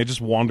nothing. They just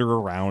wander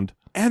around.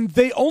 And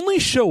they only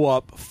show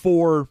up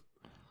for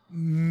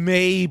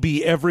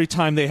maybe every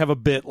time they have a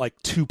bit like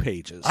 2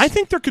 pages. I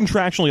think they're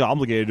contractually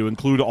obligated to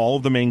include all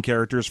of the main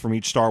characters from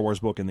each Star Wars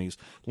book in these.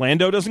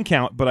 Lando doesn't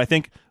count, but I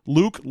think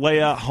Luke,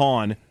 Leia,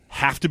 Han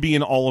have to be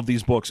in all of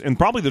these books, and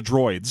probably the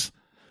droids.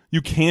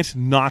 You can't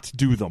not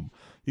do them.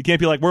 You can't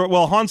be like,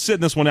 well, Han's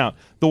sitting this one out.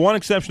 The one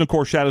exception, of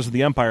course, Shadows of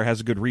the Empire has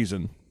a good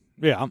reason.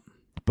 Yeah.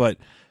 But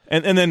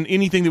and then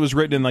anything that was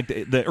written in like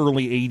the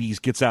early 80s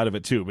gets out of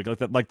it too,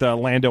 like the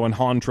Lando and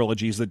Han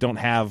trilogies that don't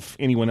have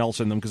anyone else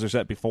in them because they're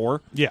set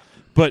before. Yeah.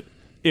 But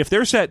if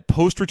they're set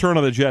post Return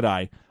of the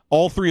Jedi,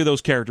 all 3 of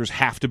those characters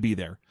have to be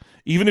there.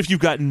 Even if you've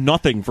got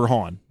nothing for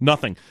Han,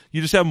 nothing.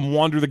 You just have him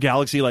wander the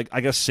galaxy, like,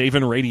 I guess,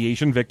 saving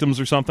radiation victims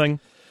or something.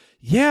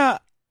 Yeah.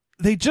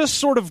 They just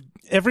sort of,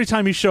 every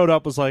time he showed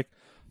up was like,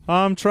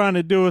 I'm trying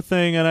to do a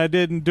thing and I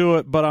didn't do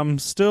it, but I'm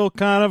still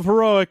kind of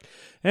heroic.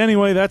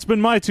 Anyway, that's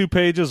been my 2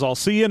 pages. I'll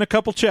see you in a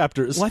couple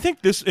chapters. Well, I think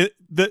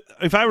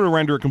if I were to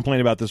render a complaint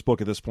about this book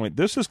at this point,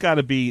 this has got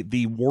to be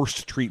the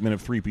worst treatment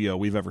of 3PO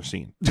we've ever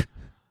seen.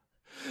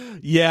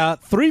 Yeah,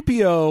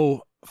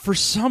 3PO, for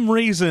some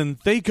reason,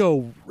 they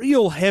go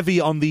real heavy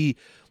on the,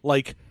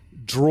 like,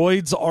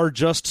 droids are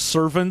just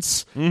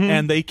servants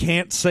and they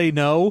can't say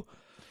no.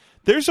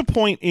 There's a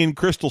point in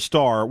Crystal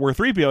Star where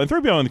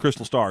 3PO in the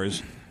Crystal Star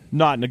is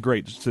not in a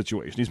great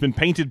situation. He's been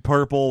painted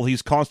purple.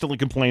 He's constantly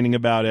complaining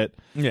about it.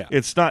 Yeah.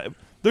 It's not...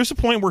 There's a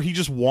point where he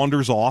just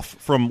wanders off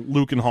from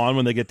Luke and Han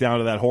when they get down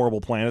to that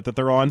horrible planet that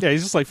they're on. Yeah,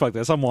 he's just like, fuck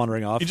this, I'm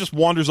wandering off. He just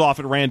wanders off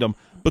at random.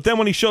 But then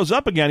when he shows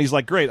up again, he's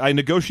like, great, I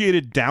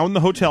negotiated down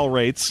the hotel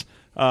rates.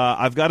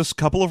 I've got a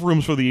couple of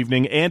rooms for the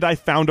evening, and I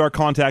found our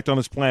contact on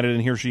this planet,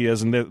 and here she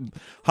is. And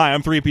hi,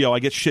 I'm 3PO. I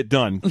get shit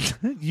done.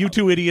 You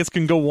 2 idiots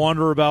can go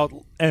wander about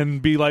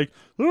and be like,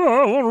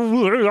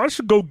 oh, I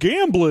should go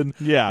gambling.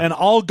 Yeah. And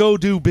I'll go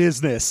do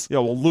business. Yeah,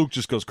 well, Luke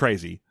just goes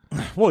crazy.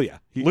 Well, yeah.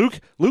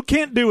 Luke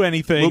can't do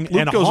anything, Luke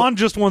and goes- Han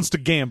just wants to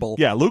gamble.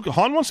 Yeah,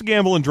 Han wants to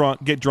gamble and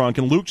get drunk,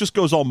 and Luke just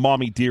goes all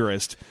mommy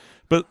dearest.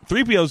 But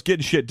 3PO's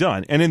getting shit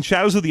done. And in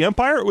Shadows of the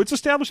Empire, it's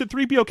established that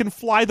 3PO can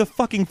fly the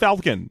fucking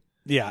Falcon.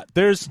 Yeah,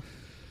 there's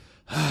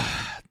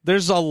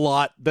a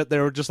lot that they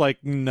were just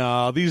like,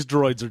 nah, these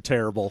droids are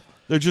terrible.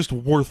 They're just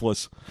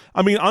worthless.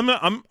 I mean, I'm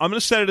going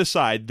to set it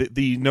aside,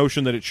 the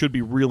notion that it should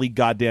be really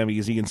goddamn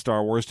easy in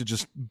Star Wars to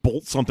just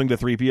bolt something to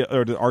 3PO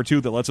or to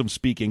R2 that lets him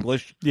speak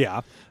English.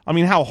 Yeah. I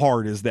mean, how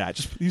hard is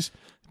that?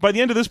 By the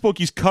end of this book,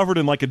 he's covered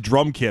in like a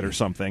drum kit or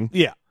something.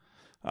 Yeah.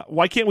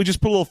 Why can't we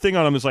just put a little thing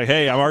on him that's like,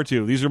 hey, I'm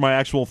R2. These are my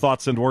actual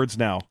thoughts and words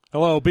now.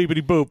 Hello,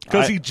 beepity boop.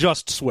 Because he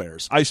just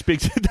swears. I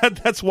speak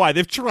that's why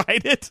they've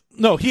tried it.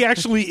 No, he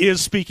actually is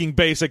speaking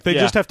basic. They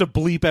Yeah. just have to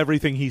bleep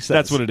everything he says.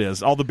 That's what it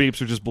is. All the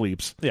beeps are just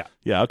bleeps. Yeah.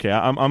 Yeah, okay.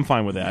 I'm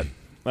fine with that.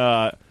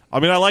 I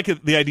mean, I like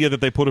the idea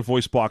that they put a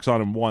voice box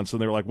on him once,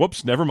 and they were like,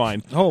 whoops, never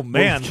mind. Oh,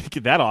 man. We'll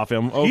get that off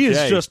him. Okay. He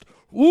is just,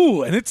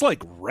 ooh, and it's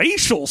like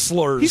racial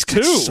slurs, He's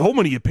got too. so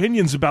many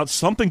opinions about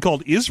something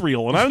called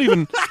Israel, and I don't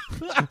even...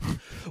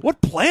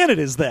 What planet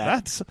is that?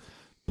 That's...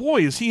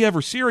 Boy, is he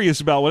ever serious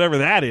about whatever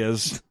that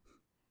is.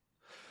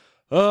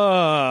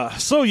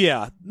 So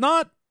yeah,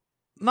 not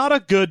a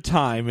good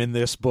time in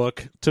this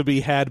book to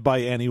be had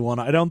by anyone.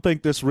 I don't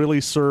think this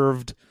really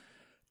served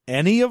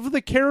any of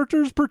the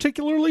characters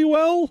particularly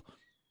well.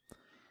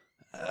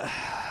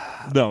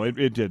 No, it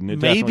didn't. It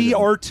Maybe definitely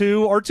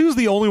R2. R2's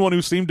the only one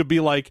who seemed to be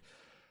like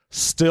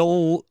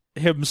still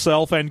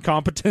himself and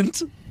competent.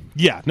 didn't.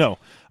 Yeah, no.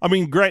 I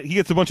mean, great. He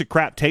gets a bunch of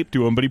crap taped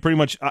to him, but he pretty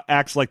much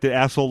acts like the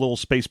asshole little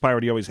space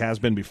pirate he always has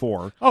been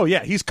before. Oh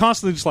yeah, he's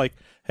constantly just like,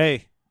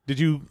 hey, did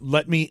you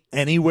let me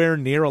anywhere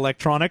near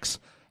electronics?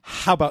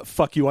 How about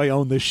fuck you, I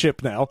own this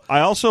ship now.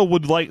 I also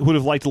would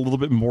have liked a little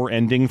bit more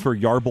ending for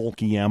Yarbol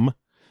Kiem.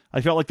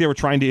 I felt like they were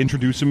trying to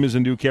introduce him as a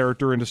new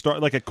character and to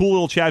start like a cool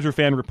little Chadra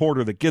fan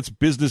reporter that gets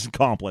business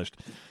accomplished.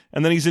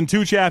 And then he's in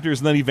 2 chapters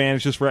and then he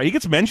vanishes forever. He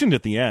gets mentioned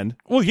at the end.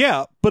 Well,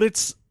 yeah,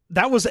 but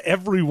that was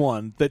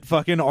everyone that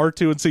fucking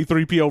R2 and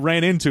C-3PO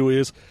ran into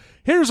is,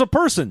 here's a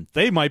person.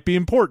 They might be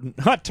important.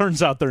 It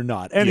turns out they're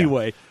not.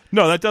 Anyway.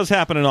 No, that does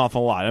happen an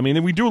awful lot. I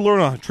mean, we do learn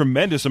a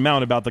tremendous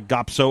amount about the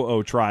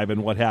Gopso tribe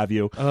and what have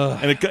you,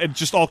 and it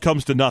just all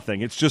comes to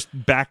nothing. It's just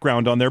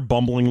background on their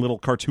bumbling little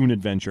cartoon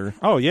adventure.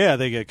 Oh, yeah,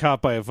 they get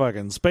caught by a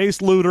fucking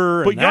space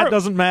looter, and that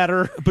doesn't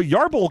matter. But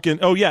Yarbolk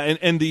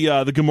and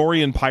the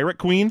Gamorrean pirate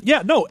queen.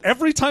 Yeah, no,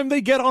 every time they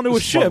get onto a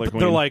ship,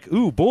 they're like,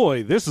 ooh,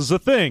 boy, this is a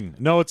thing.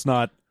 No, it's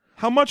not.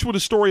 How much would a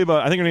story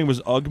about, I think her name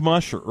was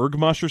Ugmush or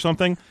Urgmush or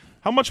something,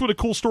 how much would a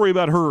cool story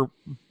about her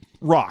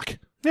rock?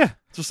 Yeah.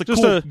 Just a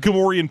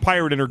Gamorrean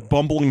pirate and her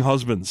bumbling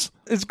husbands.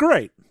 It's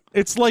great.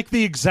 It's like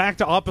the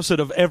exact opposite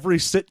of every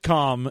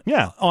sitcom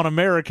on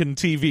American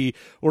TV,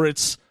 where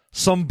it's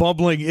some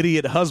bumbling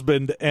idiot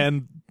husband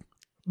and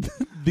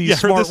the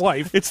smart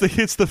wife. It's the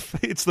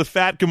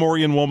fat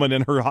Gamorrean woman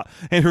and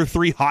her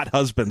three hot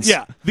husbands.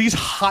 Yeah, these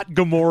hot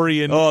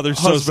Gamorrean. Oh, they're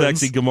husbands. so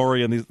sexy,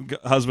 Gamorrean, these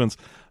husbands.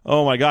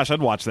 Oh my gosh,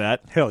 I'd watch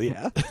that. Hell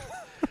yeah.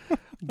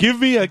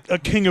 Give me a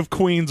king of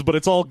queens, but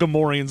it's all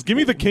Gamorreans. Give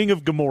me the king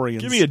of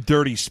Gamorreans. Give me a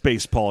dirty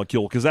space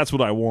polycule, because that's what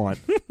I want.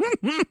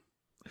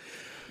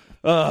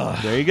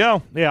 There you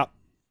go. Yeah.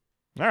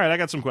 All right, I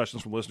got some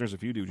questions from listeners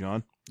if you do,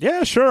 John.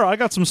 Yeah, sure. I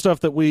got some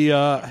stuff that we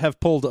have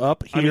pulled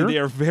up here. I mean, they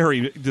are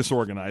very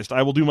disorganized.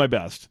 I will do my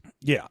best.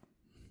 Yeah.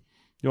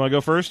 You want to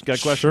go first? Got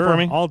a question sure, for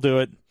me? I'll do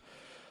it.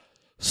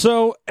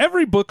 So,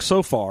 every book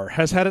so far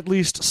has had at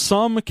least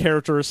some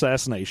character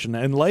assassination,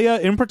 and Leia,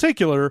 in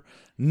particular,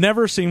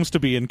 never seems to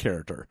be in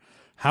character.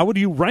 How would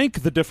you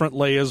rank the different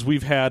Leias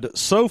we've had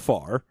so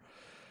far?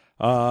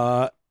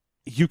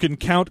 You can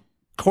count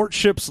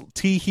Courtship's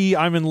Teehee,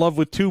 I'm in love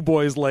with two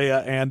boys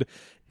Leia, and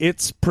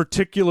its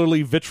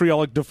particularly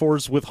vitriolic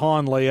divorce with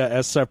Han Leia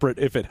as separate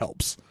if it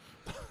helps.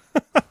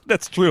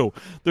 That's true.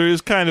 There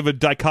is kind of a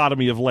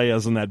dichotomy of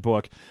Leias in that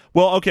book.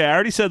 Well, okay, I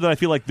already said that I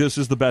feel like this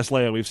is the best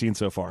Leia we've seen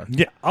so far.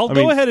 Yeah, I'll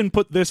go ahead and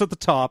put this at the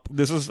top.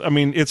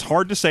 It's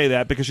hard to say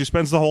that because she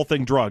spends the whole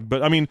thing drugged,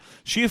 but I mean,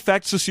 she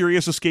effects a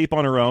serious escape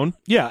on her own.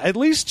 Yeah, at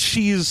least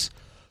she's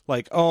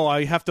like, oh,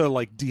 I have to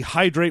like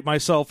dehydrate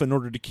myself in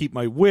order to keep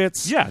my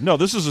wits. Yeah, no,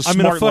 this is a smart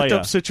I'm in a fucked Leia.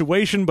 up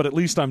situation, but at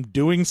least I'm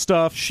doing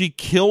stuff. She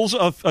kills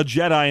a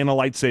Jedi in a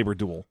lightsaber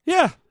duel.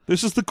 Yeah.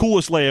 This is the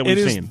coolest Leia we've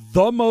seen. It is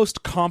the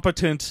most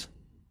competent,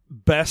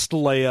 best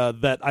Leia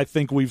that I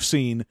think we've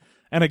seen.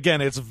 And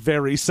again, it's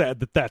very sad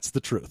that that's the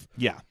truth.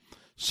 Yeah.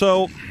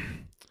 So,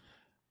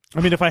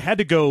 I mean, if I had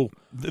to go...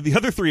 The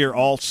other three are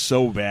all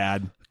so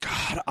bad.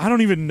 God, I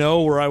don't even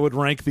know where I would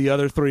rank the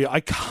other three. I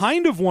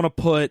kind of want to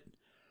put...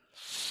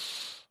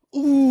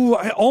 Ooh,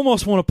 I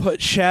almost want to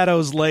put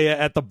Shadow's Leia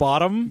at the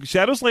bottom.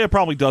 Shadow's Leia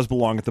probably does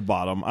belong at the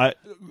bottom. I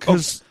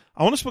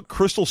want to put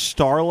Crystal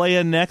Star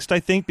Leia next, I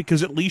think,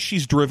 because at least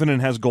she's driven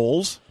and has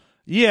goals.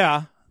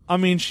 Yeah. I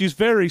mean, she's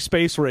very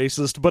space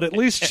racist, but at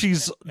least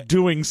she's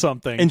doing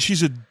something. And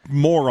she's a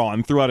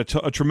moron throughout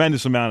a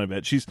tremendous amount of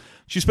it.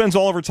 She spends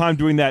all of her time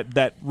doing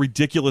that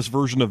ridiculous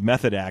version of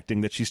method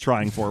acting that she's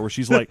trying for, where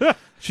she's like,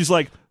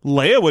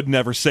 Leia would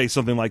never say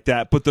something like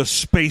that, but the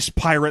space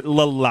pirate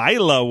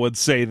Lalila would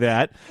say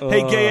that.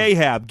 Hey, gay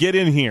Ahab, get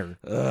in here.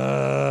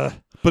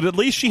 But at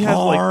least she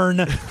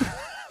has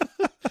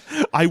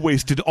I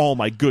wasted all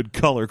my good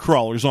color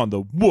crawlers on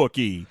the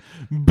Wookiee.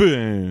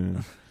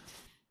 Boom.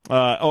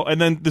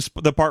 And then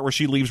the part where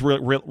she leaves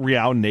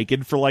Riao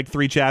naked for like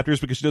 3 chapters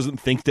because she doesn't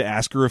think to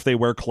ask her if they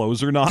wear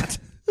clothes or not.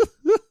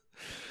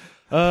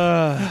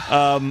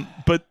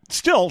 But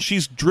still,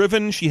 she's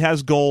driven, she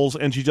has goals,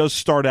 and she does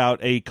start out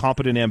a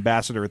competent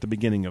ambassador at the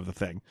beginning of the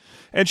thing.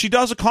 And she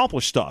does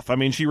accomplish stuff. I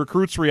mean, she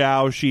recruits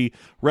Riao, she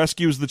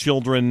rescues the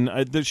children,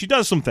 she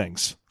does some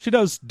things. She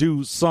does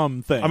do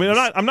some things. I mean,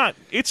 I'm not.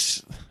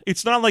 It's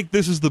not like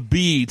this is the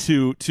B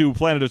to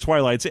Planet of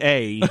Twilight's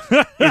A.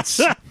 It's.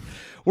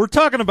 We're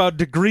talking about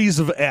degrees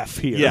of F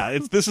here. Yeah,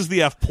 this is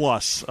the F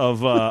plus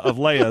of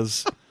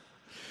Leia's.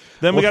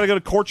 Then we got to go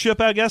to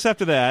Courtship, I guess.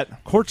 After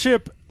that,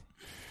 Courtship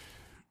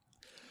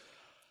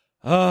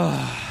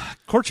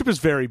is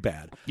very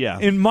bad. Yeah,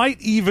 it might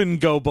even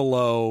go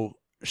below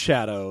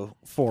Shadow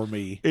for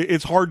me.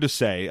 It's hard to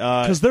say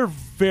because they're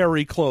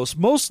very close.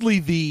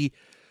 Mostly the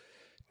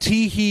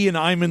Teehee and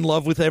I'm in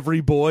love with every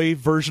boy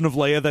version of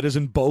Leia that is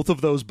in both of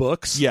those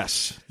books.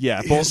 Yes.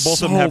 Yeah.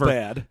 Both of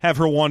them have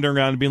her wandering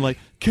around and being like,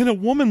 can a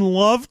woman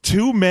love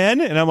 2 men?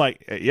 And I'm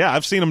like, yeah,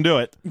 I've seen them do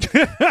it.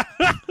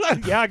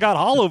 Yeah, I got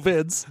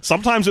holovids.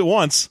 Sometimes at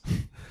once.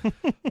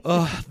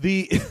 I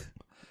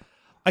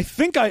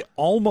think I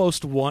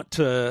almost want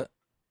to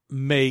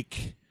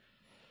make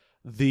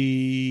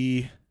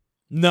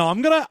No,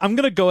 I'm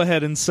gonna go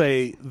ahead and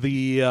say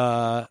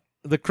the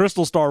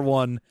Crystal Star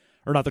one.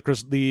 Or not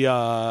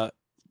the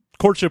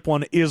Courtship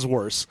one is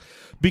worse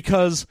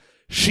because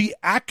she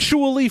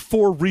actually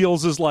for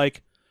reals is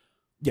like,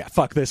 yeah,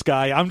 fuck this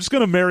guy. I'm just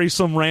going to marry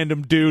some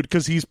random dude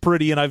because he's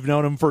pretty and I've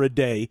known him for a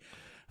day.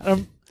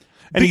 And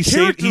he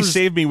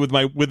saved me with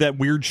that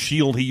weird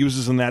shield he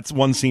uses in that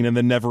one scene and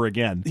then never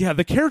again. Yeah,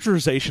 the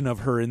characterization of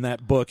her in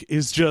that book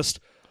is just,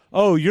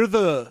 oh, you're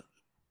the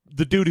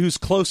the dude who's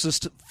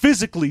closest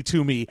physically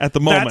to me At the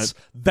moment.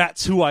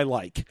 That's who I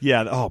like.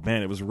 Yeah. Oh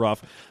man, it was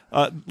rough.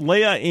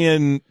 Leia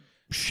in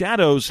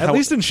Shadows. At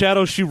least in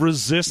Shadows, she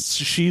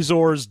resists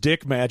Shizor's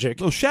dick magic.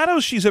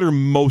 Shadows, she's at her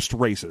most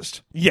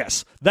racist.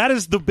 Yes, that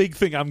is the big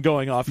thing I'm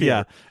going off here.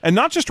 Yeah, and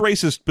not just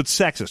racist, but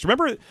sexist.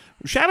 Remember,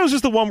 Shadows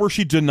is the one where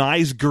she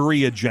denies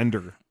Guri a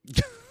gender.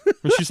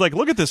 Where she's like,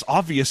 look at this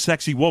obvious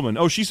sexy woman.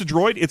 Oh, she's a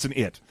droid? It's an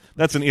it.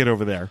 That's an it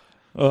over there.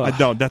 I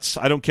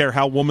don't care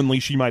how womanly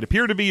she might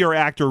appear to be or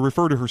act or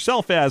refer to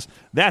herself as.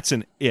 That's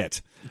an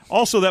it.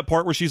 Also, that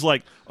part where she's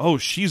like, oh,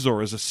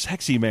 Shizor is a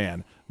sexy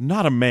man,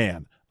 not a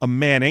man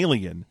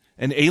alien,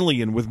 an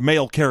alien with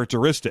male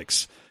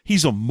characteristics.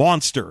 He's a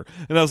monster.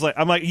 And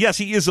I'm like, yes,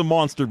 he is a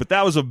monster, but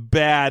that was a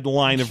bad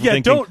line of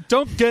thinking.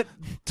 Don't get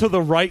to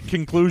the right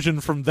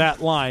conclusion from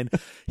that line.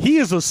 He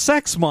is a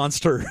sex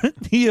monster.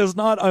 He is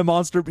not a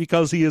monster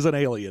because he is an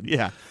alien.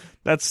 Yeah.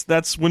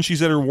 That's when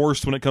she's at her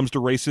worst when it comes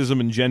to racism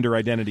and gender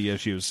identity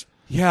issues.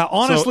 Yeah,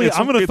 honestly,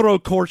 I'm going to throw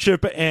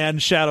Courtship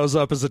and Shadows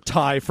up as a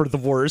tie for the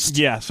worst.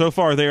 Yeah, so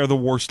far they are the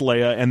worst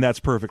Leia, and that's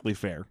perfectly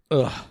fair.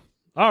 Ugh.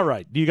 All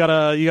right, you got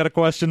a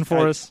question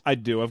for us? I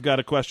do. I've got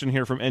a question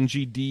here from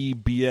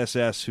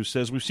NGDBSS who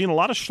says, we've seen a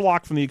lot of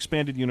schlock from the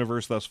expanded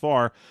universe thus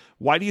far.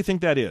 Why do you think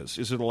that is?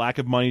 Is it a lack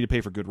of money to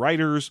pay for good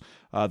writers?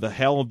 The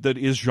hell that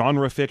is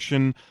genre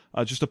fiction?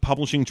 Just a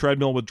publishing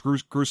treadmill with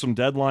gruesome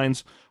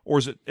deadlines? Or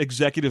is it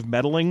executive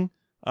meddling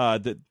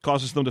that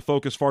causes them to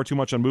focus far too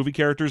much on movie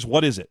characters?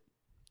 What is it?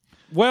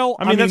 Well,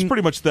 I mean that's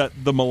pretty much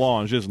the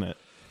melange, isn't it?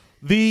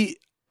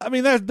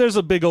 There's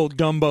a big old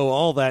gumbo,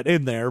 all that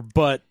in there,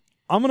 but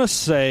I'm going to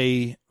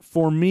say,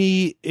 for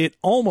me, it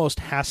almost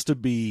has to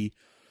be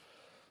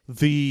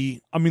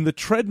the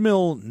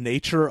treadmill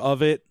nature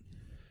of it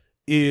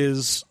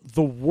is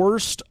the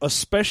worst,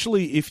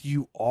 especially if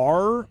you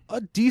are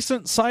a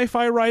decent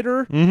sci-fi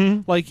writer.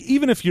 Mm-hmm. Like,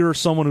 even if you're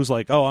someone who's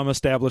like, oh, I'm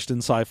established in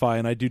sci-fi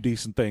and I do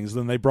decent things,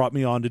 then they brought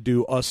me on to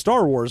do a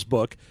Star Wars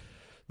book.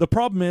 The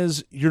problem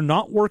is you're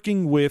not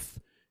working with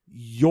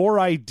your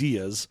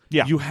ideas.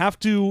 Yeah. You have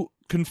to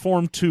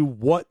conform to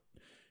what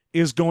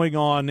is going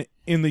on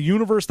in the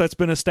universe that's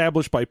been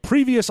established by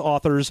previous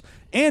authors,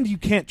 and you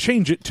can't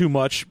change it too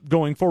much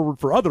going forward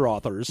for other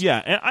authors. Yeah,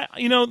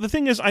 and the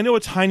thing is, I know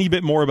a tiny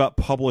bit more about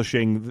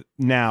publishing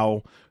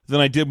now than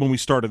I did when we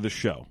started the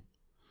show.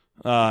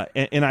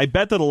 And I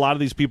bet that a lot of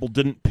these people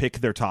didn't pick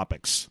their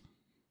topics.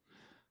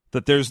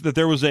 That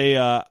there was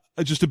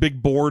just a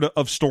big board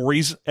of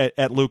stories at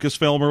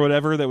Lucasfilm or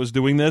whatever that was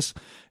doing this,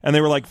 and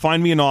they were like,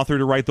 find me an author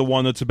to write the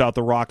one that's about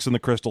the rocks and the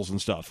crystals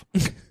and stuff.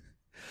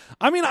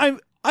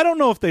 I don't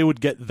know if they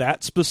would get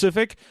that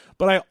specific,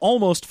 but I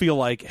almost feel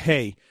like,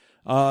 hey,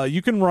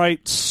 you can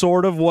write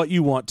sort of what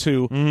you want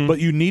to, but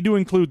you need to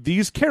include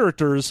these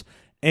characters,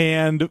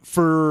 and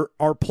for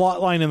our plot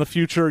line in the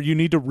future, you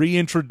need to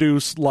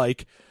reintroduce,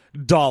 like,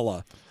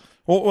 Dala.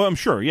 Well, I'm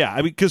sure,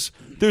 yeah. Because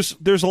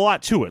there's a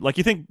lot to it. Like,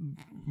 you think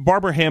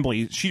Barbara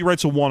Hambly, she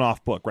writes a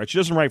one-off book, right? She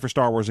doesn't write for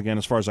Star Wars again,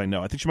 as far as I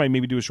know. I think she might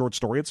maybe do a short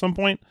story at some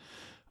point.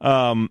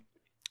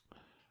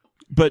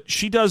 But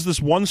she does this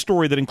one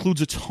story that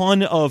includes a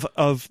ton of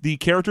the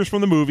characters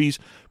from the movies,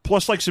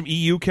 plus like some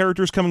EU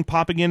characters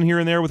popping in here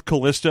and there with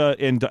Callista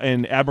and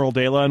Admiral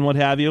Dela and what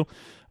have you.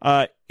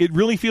 It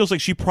really feels like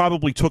she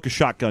probably took a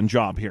shotgun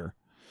job here.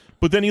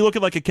 But then you look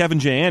at like a Kevin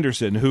J.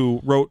 Anderson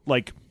who wrote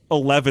like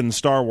 11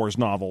 Star Wars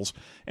novels,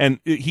 and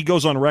he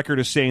goes on record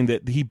as saying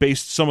that he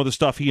based some of the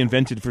stuff he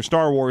invented for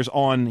Star Wars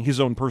on his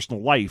own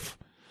personal life.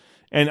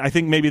 And I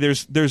think maybe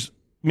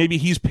maybe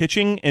he's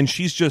pitching and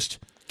she's just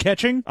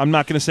catching. I'm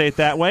not going to say it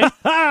that way.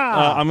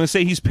 I'm going to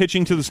say he's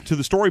pitching to the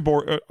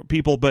storyboard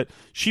people, but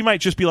she might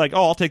just be like,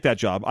 "Oh, I'll take that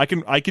job. I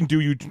can do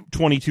you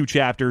 22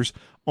 chapters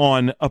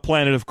on a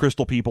planet of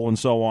crystal people and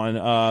so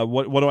on.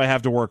 What do I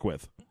have to work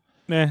with?"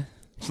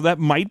 So that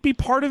might be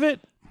part of it.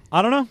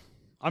 I don't know.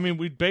 I mean,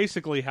 we'd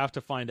basically have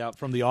to find out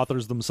from the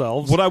authors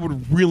themselves. What I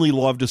would really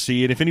love to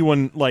see, and if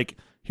anyone like.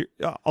 Here,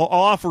 I'll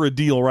offer a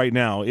deal right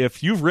now.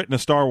 If you've written a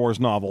Star Wars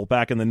novel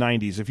back in the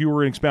 90s, if you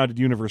were an expanded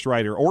universe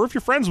writer, or if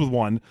you're friends with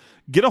one,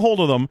 get a hold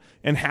of them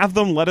and have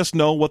them let us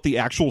know what the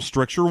actual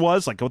stricture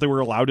was, like what they were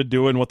allowed to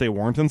do and what they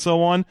weren't and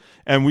so on,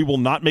 and we will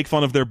not make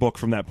fun of their book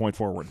from that point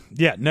forward.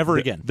 Yeah, never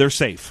again. They're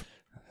safe.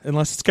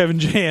 Unless it's Kevin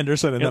J.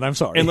 Anderson, and then I'm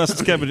sorry. Unless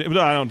it's Kevin, but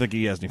I don't think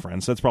he has any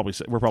friends. We're probably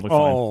fine.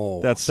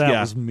 Oh, that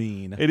was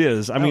mean. It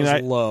is. I mean,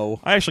 low.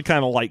 I actually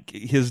kind of like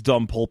his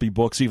dumb pulpy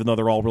books, even though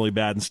they're all really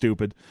bad and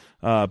stupid.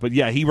 But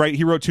yeah, he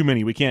wrote too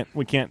many. We can't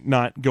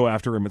not go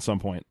after him at some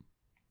point.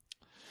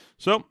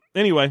 So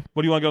anyway,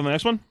 what do you want to go to the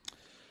next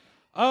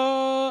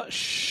one?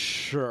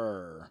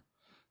 Sure.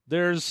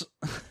 There's.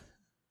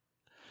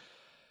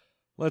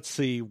 Let's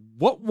see.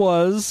 What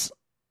was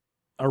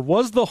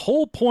the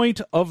whole point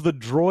of the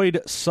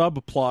droid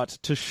subplot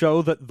to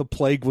show that the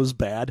plague was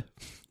bad?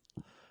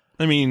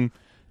 I mean,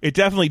 it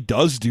definitely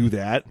does do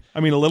that. I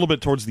mean, a little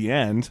bit towards the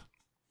end.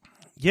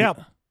 Yeah.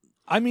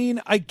 I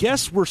mean, I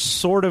guess we're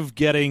sort of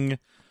getting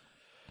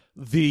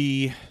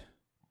the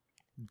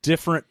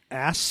different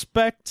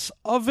aspects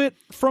of it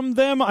from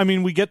them. I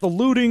mean, we get the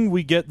looting,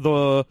 we get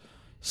the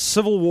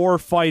Civil War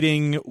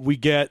fighting, we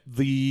get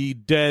the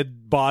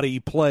dead body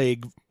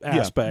plague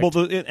aspect. Yeah.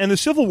 Well, the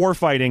Civil War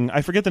fighting,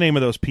 I forget the name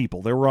of those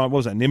people. They were on, what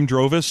was that,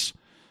 Nimdrovis?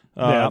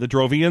 The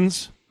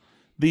Drovians.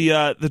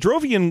 The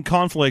Drovian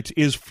conflict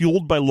is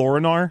fueled by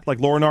Lorenar. Like,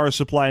 Lorenar is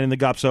supplying the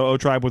Gopso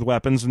tribe with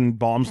weapons and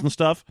bombs and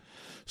stuff.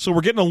 So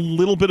we're getting a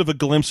little bit of a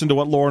glimpse into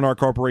what Lorenar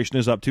Corporation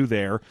is up to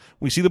there.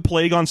 We see the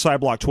plague on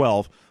Cyblock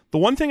 12. The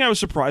one thing I was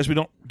surprised we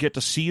don't get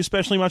to see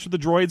especially much with the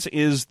droids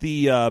is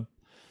the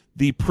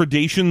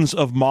predations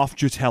of Moff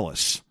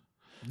Jatellus.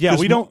 Yeah,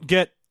 we don't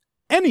get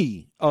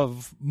any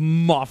of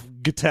Moff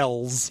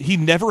Jatellus. He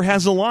never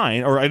has a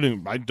line, or I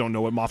don't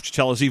know what Moff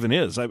Jatellus even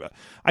is.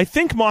 I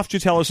think Moff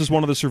Jatellus is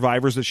one of the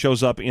survivors that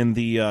shows up in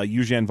the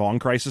Yuuzhan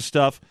Vong Crisis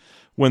stuff,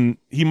 when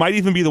he might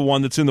even be the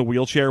one that's in the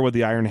wheelchair with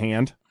the iron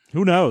hand.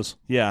 Who knows?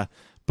 Yeah,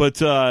 but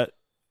Moff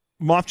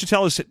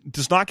Jatellus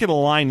does not get a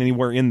line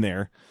anywhere in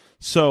there,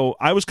 so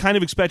I was kind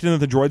of expecting that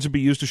the droids would be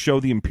used to show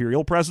the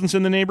Imperial presence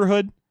in the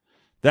neighborhood.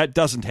 That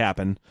doesn't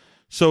happen.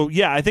 So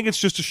yeah, I think it's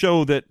just to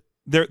show that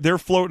they're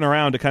floating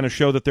around to kind of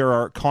show that there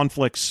are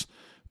conflicts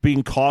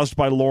being caused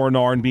by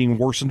Lorenar and being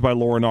worsened by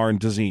Lorenar and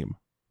Dazim.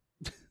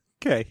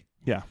 Okay.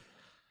 Yeah.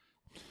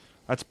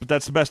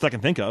 That's the best I can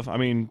think of. I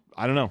mean,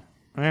 I don't know.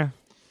 Yeah.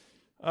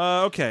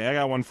 Okay, I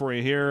got one for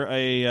you here.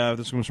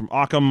 This one's from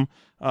Occam.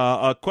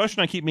 A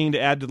question I keep meaning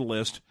to add to the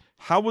list.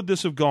 How would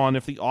this have gone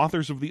if the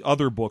authors of the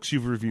other books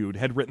you've reviewed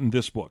had written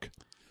this book?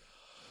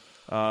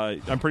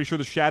 I'm pretty sure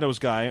the Shadows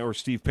guy, or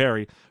Steve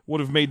Perry, would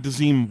have made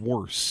Dazim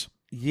worse.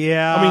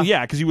 Yeah. I mean,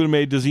 yeah, because he would have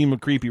made Dazim a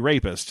creepy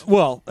rapist.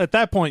 Well, at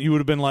that point, you would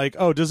have been like,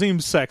 oh,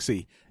 Dazim's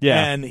sexy.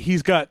 Yeah. And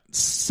he's got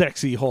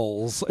sexy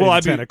holes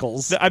and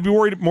tentacles. I'd be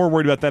more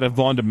worried about that if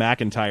Vonda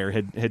McIntyre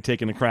had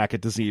taken a crack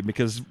at Dazim,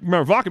 because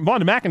remember,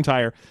 Vonda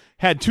McIntyre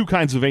had two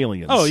kinds of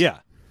aliens. Oh, yeah.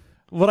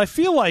 What I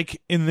feel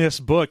like in this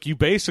book, you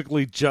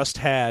basically just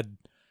had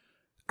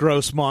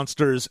gross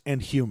monsters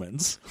and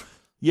humans.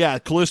 Yeah,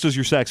 Callista's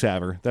your sex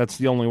haver. That's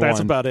the only one.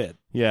 That's about it.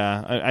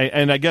 Yeah,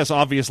 I guess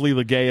obviously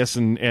Legaeus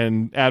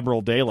and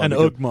Admiral Dela. And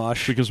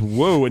Ugmosh. Because,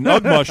 whoa, and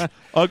Ugmosh,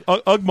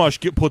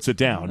 Ugmosh puts it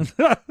down.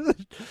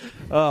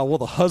 Well,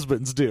 the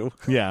husbands do.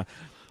 Yeah.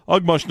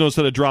 Ugmosh knows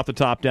how to drop the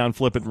top down,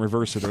 flip it, and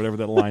reverse it, or whatever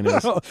that line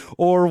is.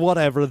 Or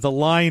whatever the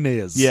line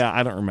is. Yeah,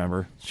 I don't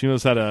remember. She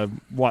knows how to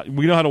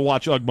we know how to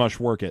watch Ugmosh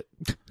work it.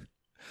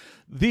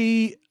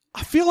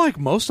 I feel like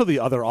most of the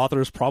other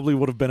authors probably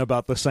would have been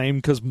about the same,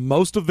 because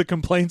most of the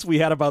complaints we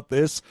had about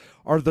this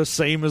are the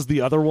same as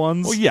the other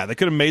ones. Well, yeah, they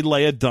could have made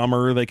Leia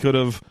dumber. They could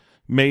have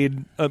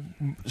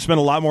spent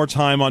a lot more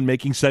time on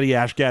making Seti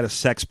Ashgat a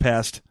sex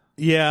pest.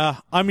 Yeah,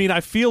 I mean,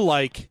 I feel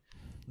like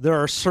there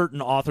are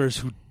certain authors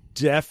who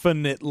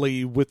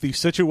definitely, with the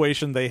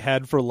situation they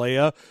had for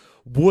Leia,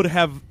 would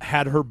have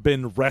had her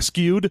been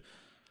rescued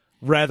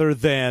rather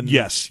than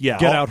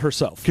get out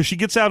herself. Because she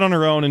gets out on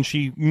her own and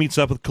she meets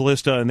up with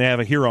Callista and they have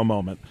a hero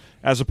moment,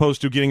 as opposed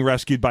to getting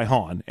rescued by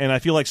Han. And I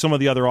feel like some of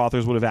the other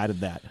authors would have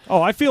added that.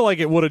 Oh, I feel like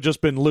it would have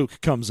just been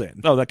Luke comes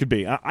in. Oh, that could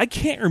be. I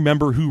can't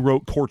remember who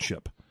wrote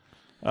Courtship.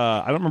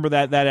 I don't remember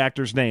that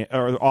actor's name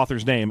or the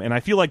author's name, and I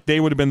feel like they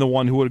would have been the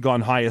one who would have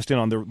gone highest in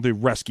on the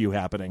rescue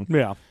happening.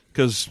 Yeah.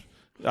 Because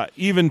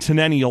even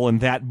Tenennial in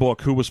that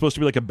book, who was supposed to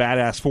be like a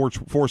badass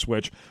force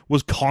witch,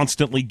 was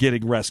constantly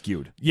getting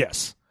rescued.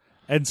 Yes.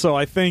 And so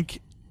I think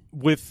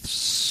with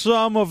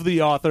some of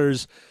the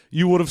authors,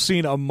 you would have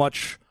seen a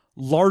much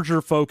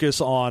larger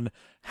focus on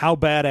how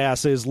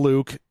badass is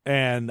Luke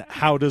and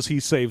how does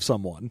he save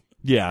someone.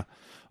 Yeah.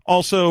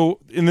 Also,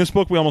 in this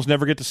book, we almost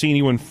never get to see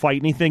anyone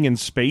fight anything in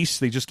space.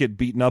 They just get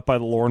beaten up by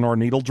the Lorenar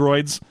needle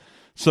droids.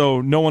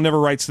 So no one ever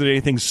writes that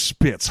anything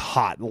spits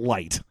hot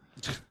light.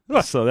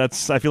 So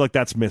I feel like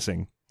that's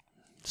missing.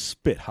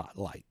 Spit hot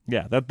light.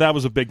 Yeah, that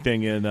was a big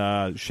thing in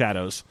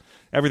Shadows.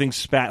 Everything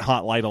spat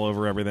hot light all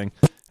over everything,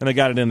 and they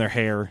got it in their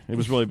hair. It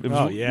was really, it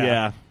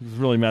was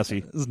really messy.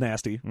 It was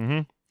nasty. Mm-hmm.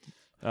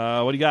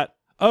 What do you got?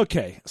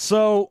 Okay,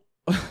 so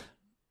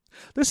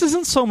this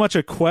isn't so much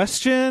a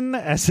question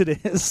as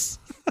it is.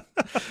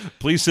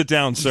 Please sit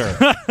down, sir.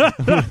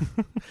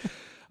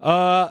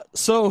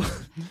 So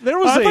there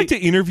was I'd like to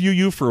interview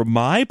you for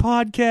my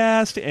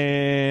podcast,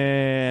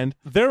 and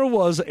there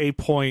was a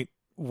point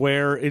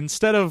where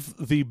instead of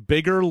the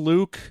bigger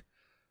Luke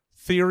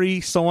theory,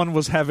 someone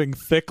was having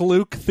thick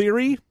Luke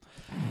theory,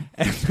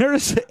 and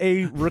there's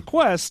a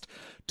request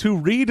to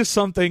read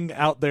something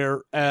out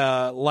there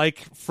like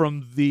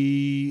from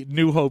the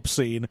New Hope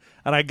scene,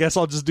 and I guess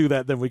I'll just do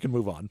that, then we can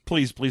move on.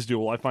 Please do.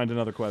 While I find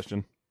another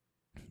question.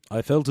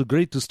 I felt a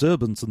great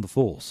disturbance in the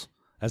Force,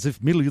 as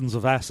if millions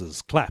of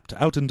asses clapped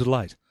out in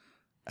delight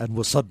and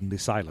were suddenly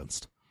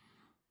silenced.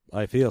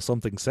 I fear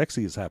something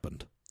sexy has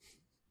happened.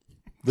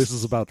 This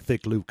is about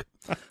thick Luke.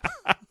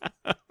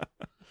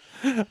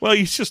 Well,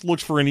 you just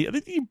looked for any...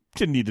 You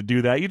didn't need to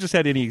do that. You just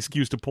had any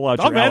excuse to pull out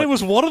your... Oh, man, it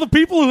was one of the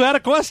people who had a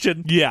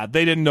question. Yeah,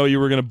 they didn't know you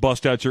were going to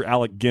bust out your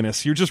Alec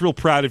Guinness. You're just real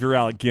proud of your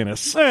Alec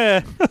Guinness.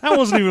 That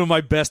wasn't even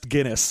my best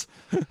Guinness.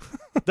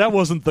 That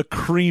wasn't the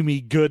creamy,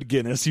 good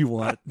Guinness you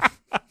want.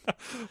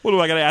 What, do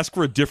I got to ask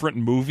for a different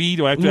movie?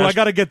 Do I have to I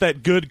got to get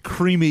that good,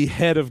 creamy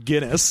head of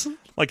Guinness.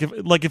 Like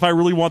if I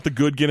really want the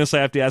good Guinness,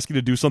 I have to ask you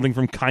to do something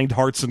from Kind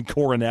Hearts and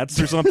Coronets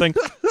or something.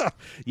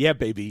 Yeah,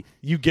 baby,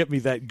 you get me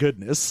that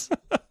goodness.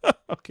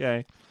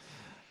 Okay.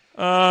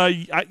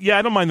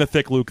 I don't mind the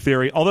thick Luke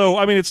theory. Although,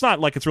 I mean, it's not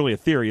like it's really a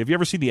theory. Have you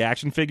ever seen the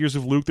action figures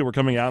of Luke that were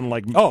coming out in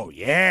like Oh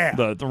yeah,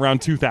 the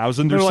around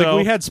 2000 they're or like so?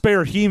 we had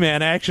spare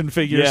He-Man action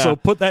figures, Yeah. so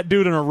put that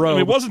dude in a robe. I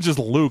mean, it wasn't just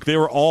Luke. They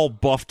were all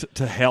buffed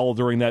to hell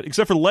during that,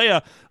 except for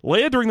Leia.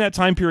 Leia during that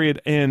time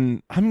period,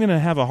 and I'm going to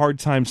have a hard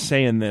time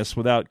saying this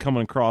without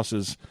coming across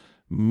as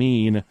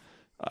mean,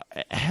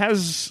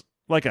 has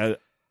like an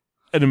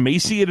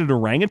emaciated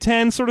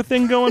orangutan sort of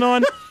thing going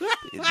on.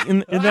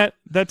 in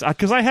that's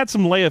because I had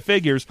some Leia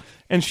figures,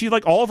 and she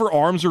like all of her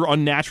arms are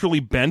unnaturally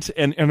bent,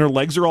 and her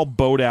legs are all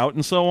bowed out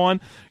and so on.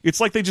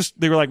 It's like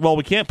they were like, well,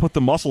 we can't put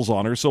the muscles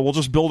on her, so we'll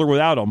just build her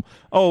without them.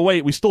 Oh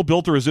wait, we still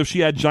built her as if she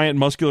had giant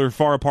muscular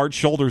far apart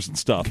shoulders and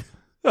stuff.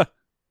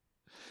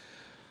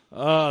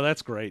 Oh,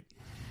 that's great.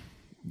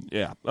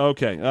 Yeah.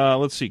 Okay.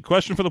 Let's see.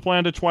 Question for the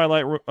Planet of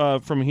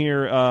Twilight from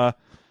here. I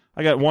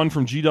got one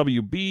from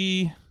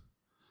GWB.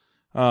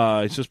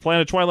 It says,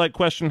 Planet of Twilight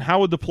question,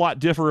 how would the plot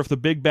differ if the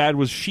big bad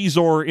was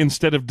Shizor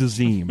instead of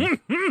Dazim?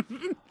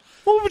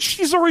 What would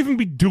Shizor even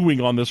be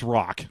doing on this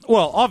rock?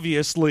 Well,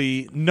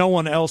 obviously, no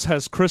one else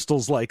has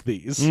crystals like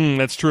these.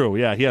 That's true.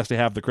 Yeah, he has to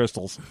have the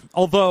crystals.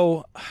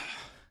 Although,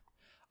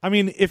 I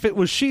mean, if it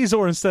was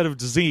Shizor instead of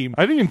Dazim,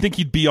 I didn't even think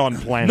he'd be on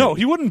planet. no,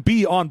 he wouldn't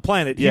be on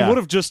planet. Yeah. He would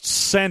have just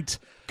sent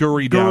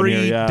Guri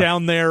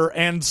down there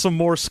and some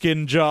more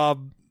skin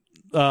job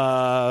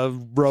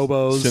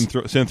robos.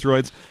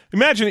 Synthroids.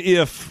 Imagine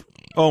if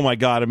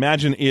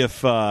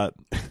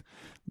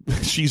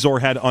Shizor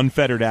had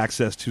unfettered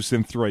access to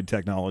Synthroid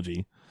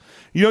technology.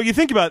 You know, you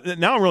think about it,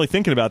 now I'm really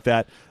thinking about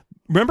that.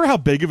 Remember how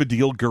big of a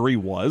deal Guri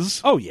was?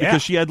 Oh, yeah.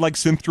 Because she had like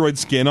Synthroid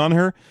skin on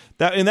her.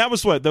 That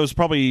was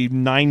probably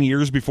 9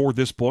 years before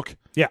this book.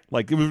 Yeah.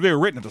 Like they were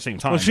written at the same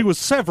time. Well, she was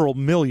several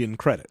million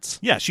credits.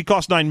 Yeah, she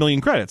cost 9 million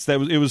credits. It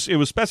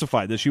was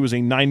specified that she was a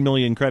 9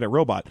 million credit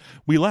robot.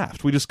 We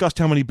laughed. We discussed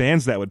how many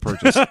bands that would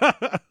purchase.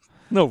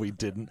 No, we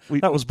didn't.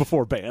 That was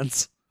before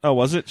bands. Oh,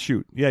 was it?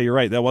 Shoot. Yeah, you're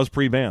right. That was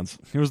pre-bands.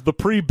 It was the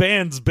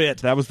pre-bands bit.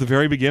 That was the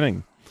very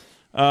beginning.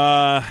 But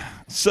now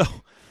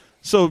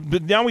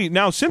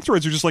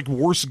Synthroids are just like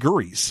worse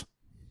Guris.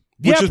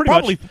 Which is pretty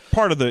probably much.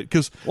 part of the,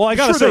 because Well, I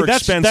gotta say, they're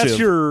that's expensive.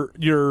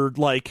 your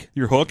like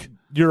Your hook.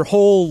 your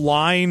whole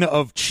line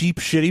of cheap,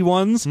 shitty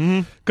ones.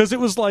 Because it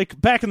was like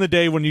back in the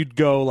day when you'd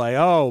go like,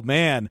 oh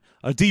man,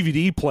 a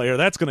DVD player,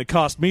 that's going to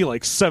cost me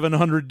like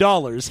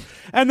 $700.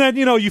 And then,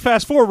 you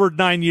fast forward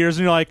 9 years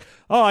and you're like,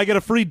 oh, I get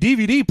a free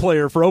DVD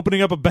player for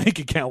opening up a bank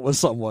account with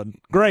someone.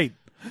 Great.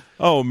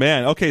 Oh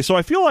man. Okay, so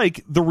I feel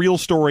like the real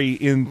story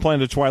in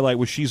Planet of Twilight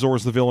was Shizor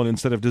as the villain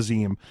instead of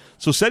Dazim.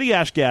 So Seti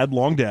Ashgad,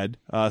 long dead,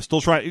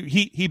 still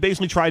he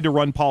basically tried to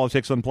run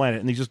politics on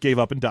planet and he just gave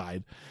up and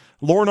died.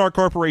 Lorinar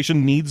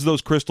Corporation needs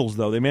those crystals,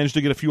 though. They managed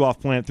to get a few off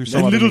planet through some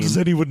And other little means. does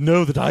anyone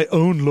know that I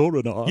own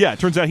Lorinar. Yeah, it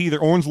turns out he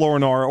either owns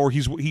Lorinar or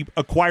he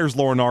acquires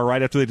Lorinar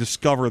right after they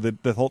discover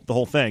the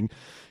whole thing.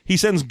 He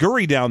sends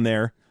Guri down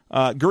there.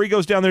 Guri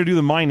goes down there to do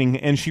the mining,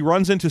 and she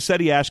runs into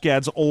Seti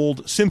Ashgad's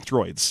old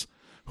synthroids,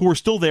 who are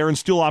still there and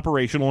still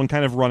operational and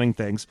kind of running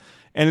things.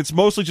 And it's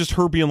mostly just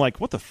her being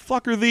like, what the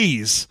fuck are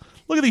these?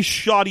 Look at these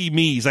shoddy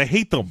me's. I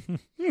hate them.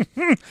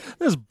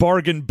 This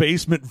bargain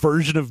basement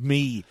version of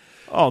me.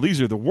 Oh,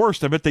 these are the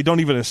worst. I bet they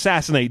don't even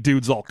assassinate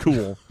dudes all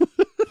cool.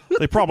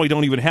 They probably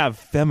don't even have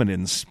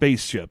feminine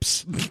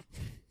spaceships.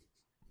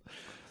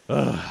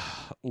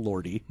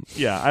 Lordy.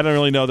 Yeah, I don't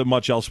really know that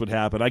much else would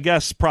happen. I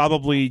guess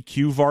probably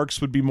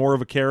Q-Varks would be more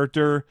of a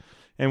character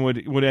and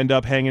would end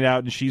up hanging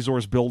out in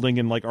Shizor's building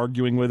and like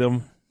arguing with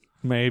him.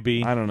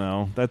 Maybe. I don't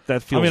know. That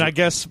feels. I mean, I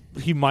guess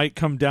he might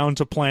come down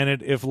to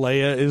planet if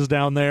Leia is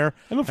down there.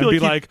 I don't feel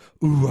and like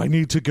be like, ooh, I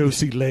need to go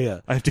see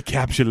Leia. I have to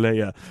capture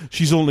Leia.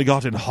 She's only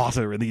gotten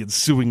hotter in the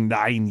ensuing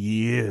 9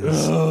 years.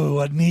 Oh,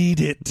 I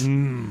need it.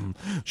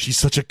 She's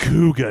such a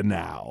cougar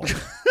now.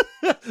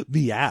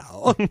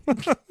 Meow.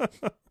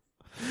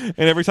 And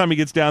every time he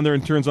gets down there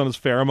and turns on his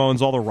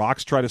pheromones, all the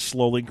rocks try to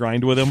slowly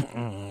grind with him.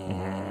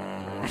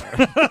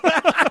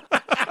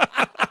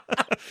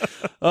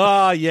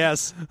 Ah,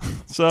 yes.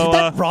 So Did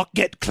that rock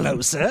get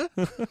closer?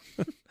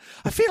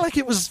 I feel like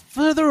it was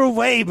further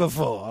away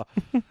before.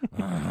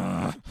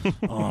 I'm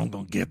going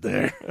to get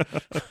there.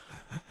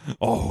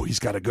 oh, he's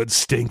got a good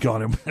stink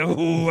on him.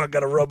 Ooh, I got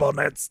to rub on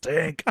that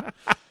stink.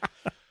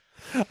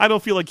 I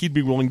don't feel like he'd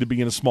be willing to be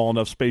in a small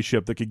enough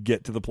spaceship that could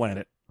get to the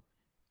planet.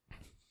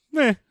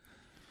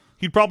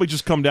 He'd probably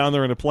just come down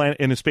there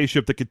in a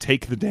spaceship that could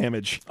take the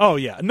damage. Oh,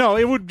 yeah. No,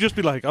 it would just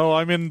be like, oh,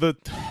 I'm in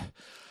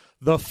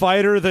the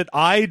fighter that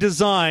I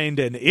designed,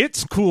 and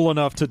it's cool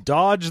enough to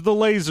dodge the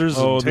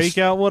lasers and take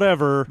out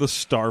whatever. The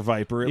Star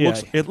Viper. Yeah.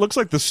 It looks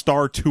like the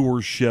Star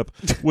Tours ship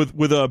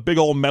with a big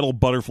old metal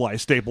butterfly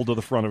stapled to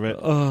the front of it.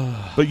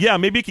 But yeah,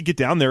 maybe he could get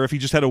down there if he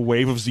just had a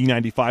wave of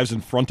Z95s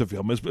in front of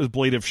him as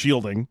ablative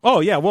shielding.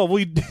 Oh, yeah. Well,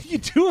 you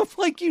do it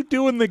like you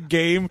do in the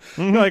game.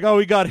 You're like, oh,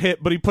 he got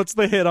hit, but he puts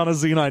the hit on a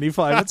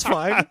Z95. It's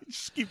fine.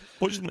 Just keep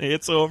pushing the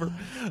hits over.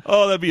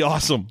 Oh, that'd be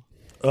awesome.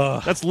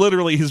 That's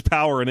literally his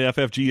power in the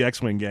FFG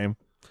X-Wing game.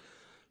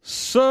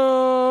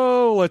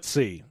 So, let's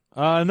see.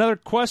 Another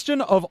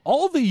question. Of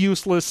all the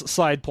useless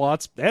side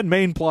plots, and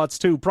main plots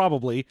too,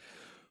 probably,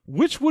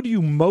 which would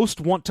you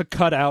most want to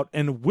cut out,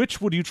 and which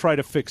would you try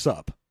to fix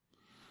up?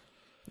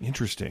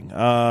 Interesting.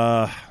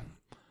 I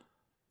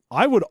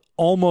would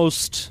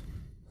almost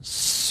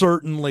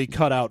certainly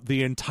cut out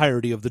the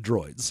entirety of the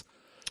droids.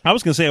 I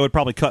was going to say I would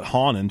probably cut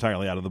Han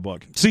entirely out of the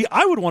book. See,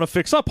 I would want to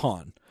fix up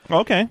Han.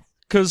 Okay.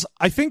 Because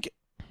I think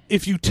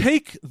if you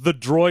take the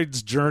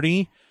droid's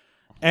journey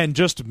and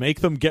just make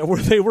them get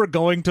where they were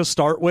going to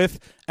start with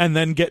and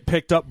then get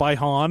picked up by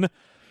Han,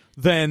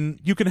 then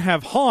you can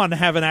have Han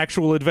have an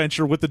actual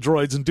adventure with the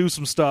droids and do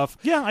some stuff.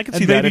 Yeah, I can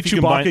and see that. Maybe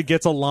Chewbacca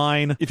gets a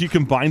line. If you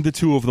combine the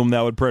two of them,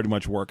 that would pretty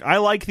much work. I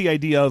like the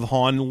idea of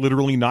Han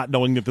literally not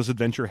knowing that this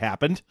adventure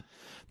happened.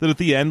 That at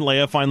the end,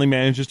 Leia finally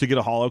manages to get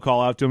a holo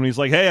call out to him, and he's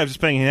like, "Hey, I've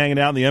just been hanging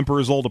out in the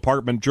Emperor's old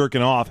apartment,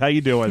 jerking off. How you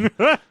doing?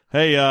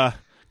 Hey,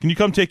 can you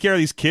come take care of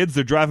these kids?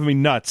 They're driving me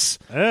nuts."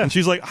 And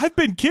she's like, "I've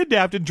been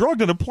kidnapped and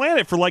drugged on a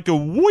planet for like a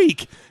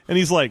week." And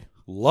he's like,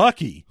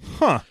 "Lucky.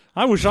 Huh.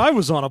 I wish I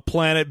was on a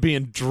planet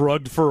being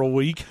drugged for a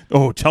week."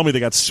 Oh, tell me they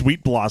got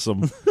Sweet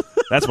Blossom.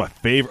 That's my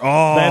favorite.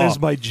 Oh, that is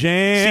my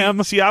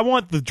jam. See, I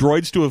want the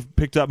droids to have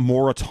picked up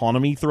more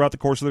autonomy throughout the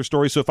course of their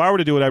story. So if I were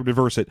to do it, I would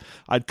reverse it.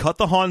 I'd cut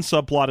the Han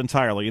subplot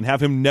entirely and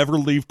have him never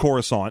leave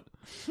Coruscant.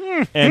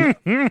 and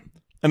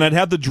I'd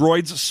have the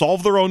droids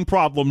solve their own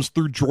problems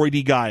through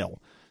droidy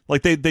guile.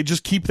 Like they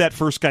just keep that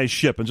first guy's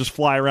ship and just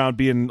fly around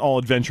being all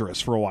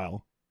adventurous for a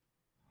while.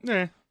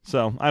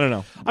 So, I don't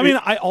know. I mean,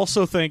 I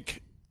also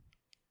think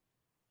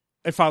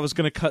if I was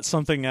going to cut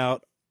something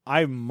out,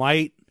 I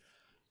might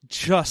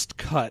just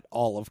cut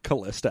all of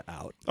Callista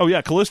out. Oh,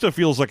 yeah, Callista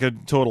feels like a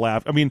total I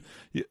mean,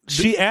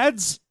 she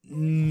adds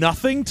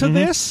nothing to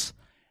this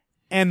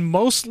and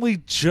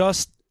mostly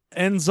just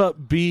ends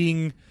up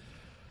being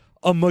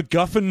a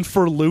MacGuffin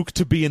for Luke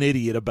to be an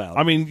idiot about.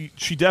 I mean,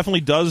 she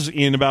definitely does,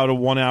 in about a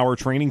 1-hour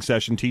training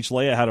session, teach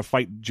Leia how to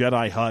fight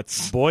Jedi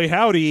Hutts. Boy,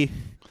 howdy.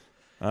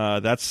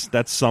 That's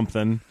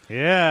something.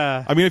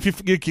 Yeah. I mean,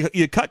 if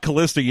you cut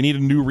Callista, you need a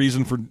new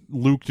reason for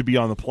Luke to be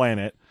on the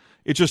planet.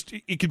 It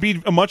could be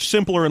a much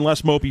simpler and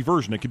less mopey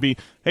version. It could be,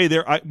 hey,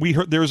 we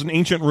heard there's an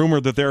ancient rumor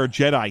that there are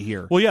Jedi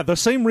here. Well, yeah, the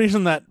same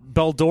reason that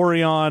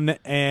Beldorion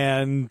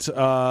and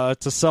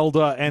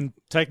Tesselda and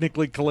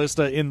technically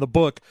Callista in the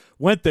book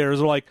went there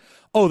is like,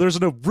 oh, there's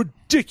a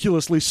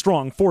ridiculously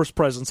strong Force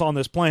presence on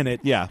this planet,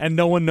 yeah, and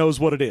no one knows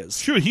what it is.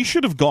 Sure, he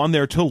should have gone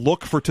there to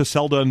look for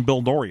Tesselda and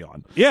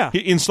Beldorion. Yeah.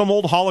 In some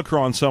old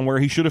holocron somewhere,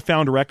 he should have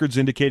found records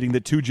indicating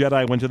that 2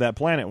 Jedi went to that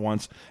planet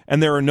once,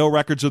 and there are no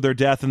records of their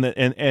death,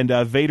 and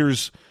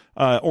Vader's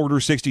Order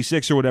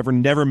 66 or whatever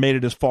never made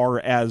it as far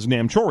as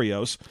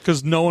Namchorios.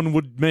 Because no one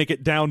would make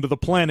it down to the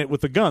planet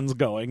with the guns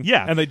going.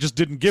 Yeah. And they just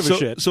didn't give a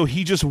shit. So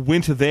he just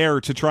went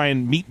there to try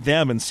and meet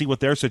them and see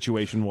what their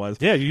situation was.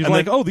 Yeah, he's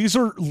like, oh, these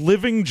are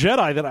living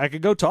Jedi that I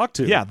could go talk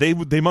to. Yeah,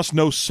 they must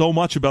know so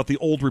much about the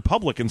Old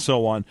Republic and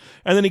so on.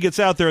 And then he gets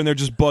out there and they're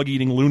just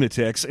bug-eating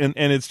lunatics, and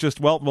it's just,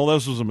 well,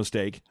 this was a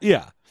mistake.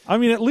 Yeah. I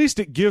mean, at least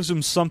it gives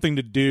him something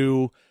to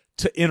do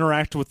to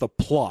interact with the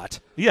plot.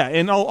 Yeah,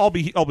 and I'll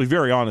be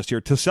very honest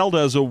here.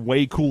 Tesselda is a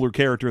way cooler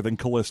character than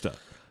Callista.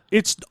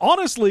 It's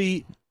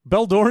honestly,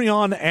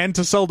 Beldorion and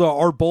Tesselda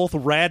are both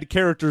rad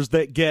characters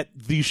that get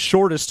the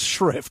shortest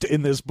shrift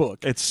in this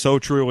book. It's so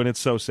true, and it's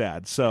so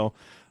sad. So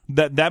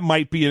that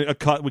might be a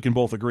cut we can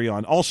both agree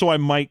on. Also, I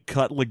might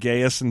cut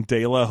Legaeus and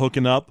Dela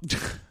hooking up.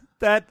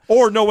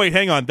 No, wait,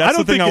 hang on. That's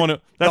the thing I want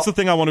to. That's the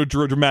thing I want to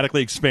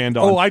dramatically expand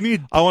on. Oh,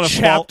 I want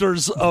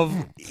chapters of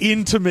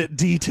intimate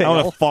detail. I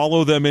want to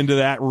follow them into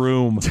that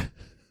room.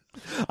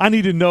 I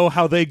need to know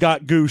how they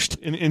got gooshed.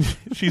 And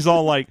she's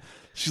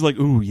like,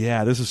 ooh,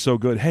 yeah, this is so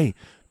good. Hey,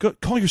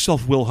 call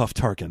yourself Wilhuff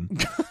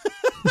Tarkin.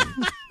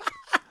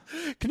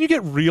 Can you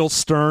get real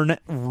stern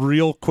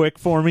real quick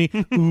for me?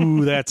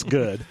 Ooh, that's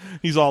good.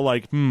 He's all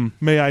like,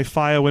 may I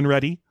fire when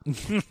ready?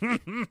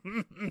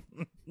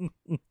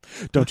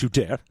 Don't you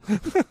dare.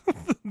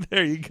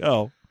 There you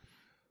go.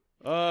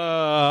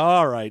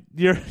 All right.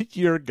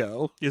 Your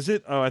go. Is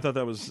it? Oh, I thought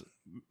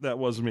that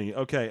was me.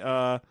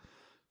 Okay.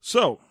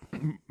 So,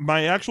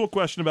 my actual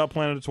question about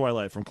Planet of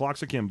Twilight from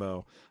Clocks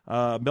Akimbo.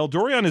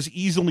 Beldorion is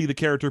easily the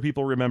character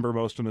people remember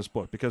most in this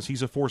book because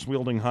he's a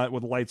force-wielding Hutt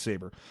with a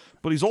lightsaber.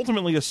 But he's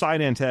ultimately a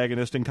side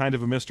antagonist and kind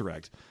of a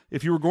misdirect.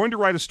 If you were going to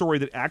write a story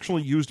that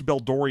actually used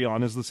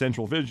Beldorion as the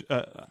central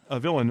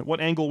villain,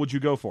 what angle would you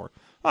go for?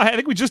 I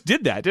think we just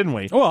did that, didn't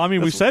we? Well, I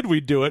mean, we said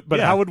we'd do it, but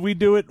how would we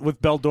do it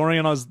with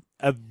Beldorion as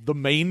the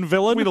main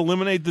villain? We'd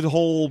eliminate the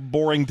whole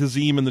boring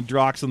Tazim and the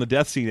Drox and the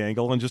Death Seed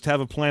angle and just have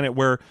a planet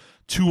where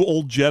 2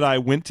 old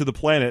Jedi went to the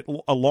planet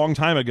a long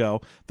time ago.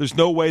 There's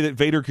no way that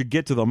Vader could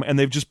get to them, and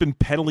they've just been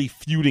pettily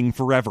feuding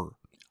forever.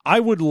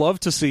 I would love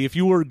to see, if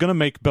you were going to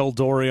make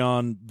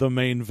Beldorion the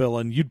main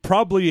villain, you'd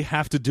probably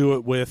have to do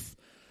it with,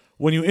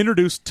 when you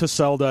introduce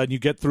Tesselda and you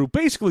get through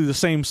basically the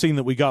same scene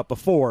that we got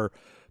before,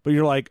 but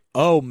you're like,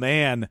 oh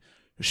man,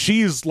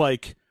 she's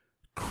like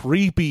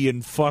creepy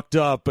and fucked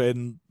up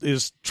and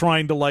is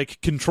trying to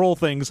like control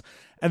things.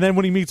 And then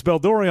when he meets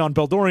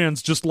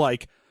Beldorion's just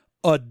like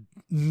a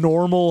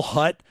normal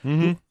Hutt.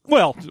 Mm-hmm.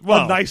 Well,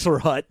 a nicer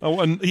Hutt. Oh,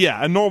 and,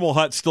 yeah, a normal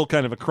Hutt's still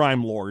kind of a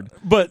crime lord.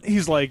 But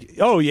he's like,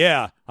 oh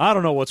yeah, I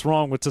don't know what's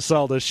wrong with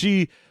Tiselda.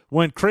 She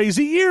went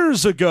crazy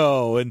years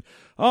ago, and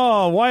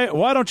oh,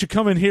 why don't you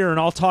come in here and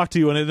I'll talk to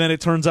you? And then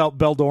it turns out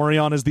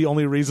Beldorion is the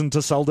only reason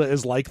Tiselda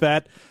is like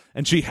that,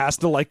 and she has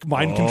to like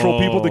mind control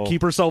people to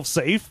keep herself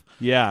safe.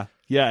 Yeah,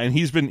 and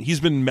he's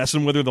been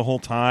messing with her the whole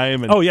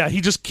time. And oh yeah,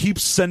 he just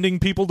keeps sending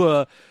people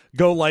to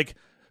go like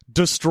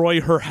destroy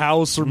her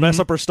house or mess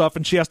up her stuff,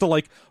 and she has to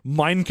like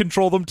mind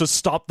control them to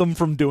stop them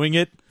from doing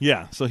it.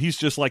 Yeah, so he's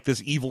just like this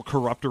evil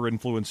corruptor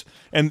influence.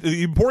 And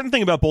the important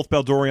thing about both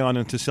Beldorion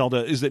and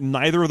Tiselda is that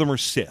neither of them are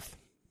Sith.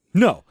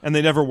 No, and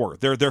they never were.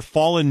 They're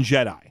fallen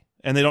Jedi,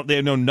 and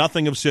they know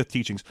nothing of Sith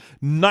teachings.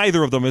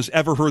 Neither of them has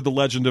ever heard the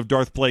legend of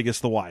Darth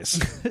Plagueis the Wise.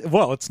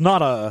 Well, it's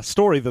not a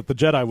story that the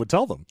Jedi would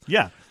tell them.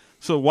 Yeah,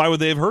 so why would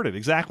they have heard it?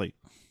 Exactly.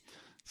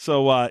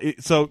 So,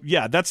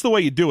 yeah, that's the way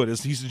you do it.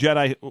 Is he's a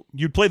Jedi?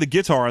 You'd play the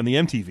guitar on the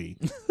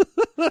MTV.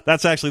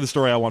 That's actually the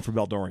story I want for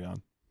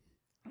Beldorion.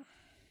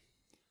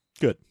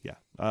 Good. Yeah.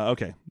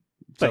 Okay.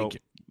 So, Thank you.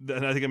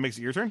 Then I think it makes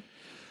it your turn.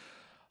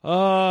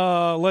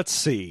 Let's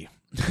see.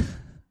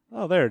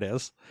 Oh, there it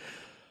is.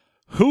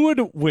 Who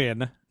would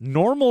win,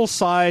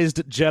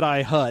 normal-sized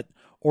Jedi Hutt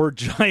or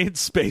giant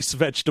space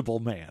vegetable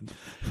man?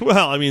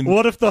 Well, I mean,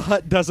 what if the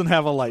Hutt doesn't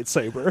have a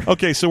lightsaber?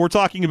 Okay, so we're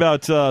talking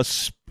about. I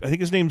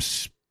think his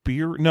name's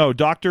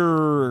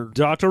Dr.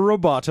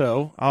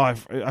 Roboto. Oh,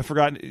 I've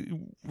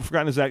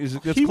forgotten his act.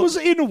 He was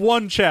in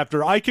one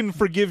chapter. I can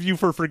forgive you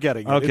for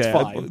forgetting it. Okay. It's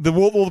fine.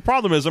 The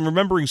problem is I'm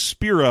remembering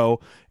Spiro,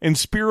 and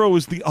Spiro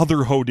is the other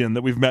Hodin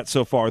that we've met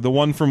so far, the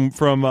one from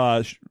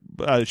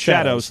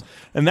Shadows,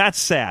 and that's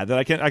sad that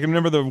I can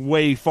remember the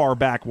way far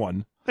back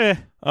one.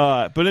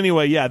 But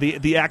anyway, yeah,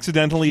 the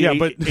accidentally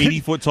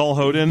 80-foot tall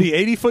Hodin. The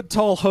 80-foot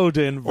tall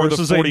Hodin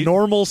versus a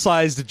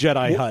normal-sized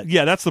Jedi Hutt.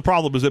 Yeah, that's the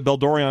problem, is that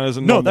Beldorion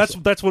isn't normal. No,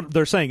 that's what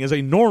they're saying, is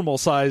a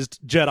normal-sized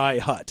Jedi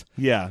Hutt.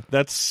 Yeah,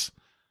 that's...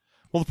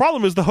 Well, the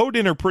problem is the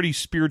Hodin are pretty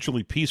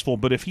spiritually peaceful,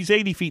 but if he's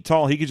 80 feet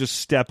tall, he could just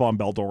step on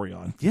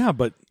Beldorion. Yeah,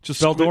 but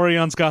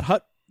Beldorion's got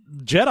Hutt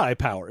Jedi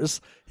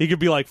powers. He could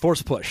be like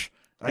Force Push.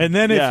 And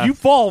then if you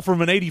fall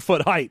from an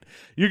 80-foot height,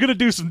 you're going to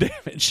do some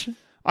damage.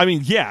 I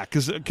mean, yeah,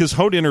 because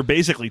Hodin are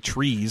basically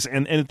trees,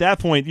 and at that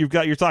point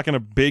you're talking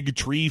a big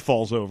tree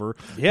falls over.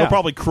 Yeah. They'll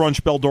probably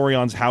crunch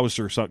Beldorion's house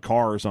or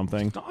car or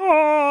something.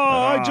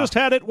 I just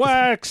had it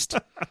waxed.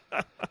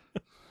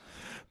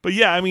 But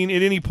yeah, I mean,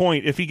 at any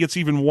point, if he gets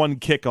even one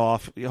kick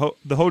off, the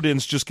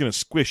Hodin's just going to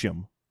squish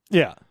him.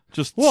 Yeah.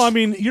 Well, I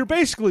mean, you're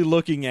basically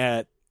looking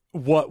at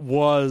what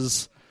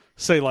was,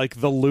 say, like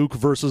the Luke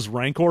versus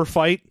Rancor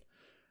fight.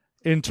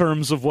 In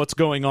terms of what's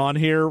going on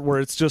here, where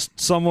it's just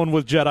someone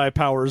with Jedi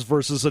powers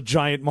versus a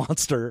giant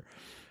monster.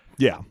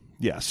 Yeah.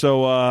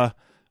 So, I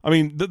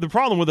mean, the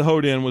problem with the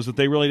Hodin was that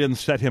they really didn't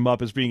set him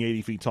up as being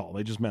 80 feet tall.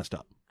 They just messed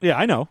up. Yeah,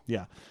 I know.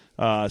 Yeah.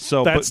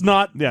 So that's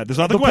not. Yeah, that's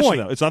not the question,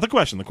 point. though. It's not the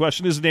question. The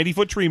question is an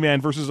 80-foot tree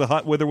man versus a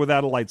Hutt with or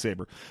without a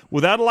lightsaber.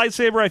 Without a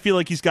lightsaber, I feel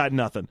like he's got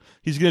nothing.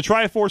 He's going to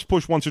try a force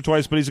push once or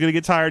twice, but he's going to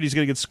get tired. He's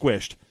going to get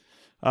squished.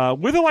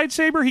 With a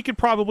lightsaber, he could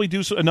probably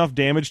do enough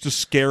damage to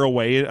scare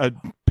away a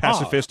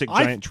pacifistic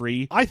giant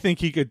tree. I think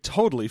he could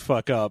totally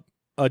fuck up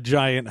a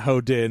giant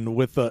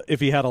Hodin if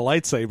he had a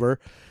lightsaber.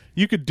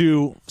 You could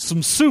do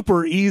some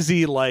super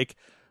easy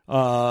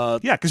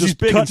because he's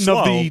big and slow.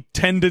 Of the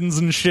tendons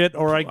and shit,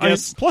 or I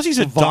guess plus he's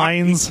a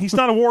vines. He's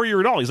not a warrior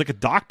at all. He's like a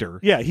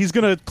doctor. Yeah, he's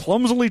gonna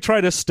clumsily try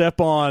to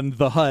step on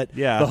the Hutt.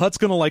 Yeah, the Hutt's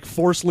gonna like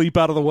force leap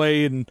out of the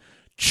way and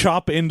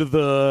chop into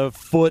the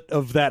foot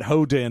of that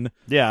Hodin.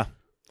 Yeah.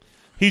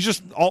 He's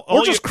just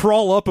just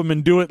crawl up him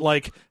and do it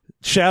like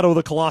Shadow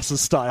the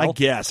Colossus style. I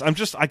guess.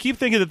 I keep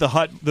thinking that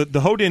the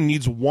Hodin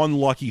needs one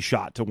lucky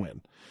shot to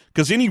win,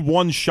 because any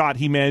one shot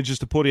he manages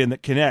to put in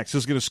that connects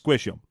is going to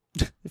squish him.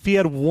 If he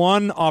had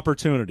one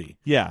opportunity,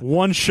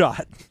 one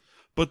shot.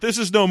 But this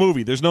is no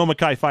movie. There's no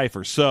Mekhi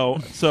Phifer,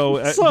 so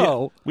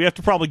we have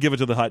to probably give it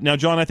to the Hutt. Now,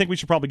 John, I think we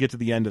should probably get to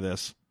the end of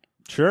this.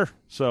 Sure.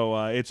 So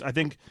I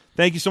think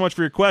thank you so much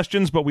for your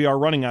questions, but we are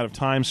running out of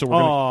time, so we're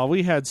gonna...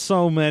 we had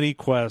so many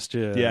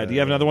questions. Yeah, do you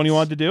have another one you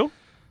wanted to do?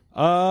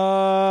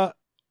 I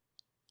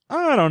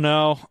don't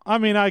know. I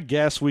mean, I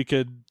guess we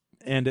could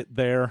end it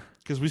there,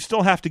 because we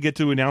still have to get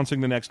to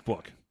announcing the next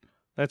book.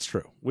 That's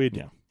true. We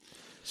do. Yeah.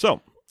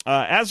 So,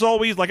 as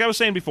always, like I was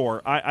saying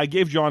before, I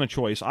gave John a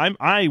choice.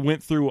 I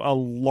went through a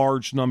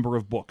large number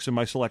of books in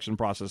my selection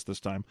process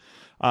this time.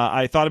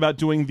 I thought about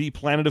doing the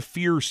Planet of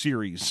Fear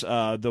series,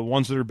 the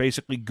ones that are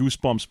basically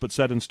Goosebumps but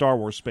set in Star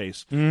Wars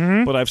space.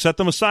 Mm-hmm. But I've set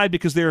them aside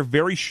because they're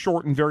very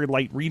short and very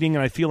light reading,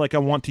 and I feel like I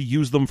want to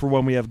use them for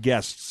when we have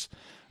guests.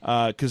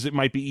 Because it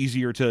might be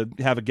easier to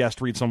have a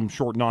guest read some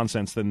short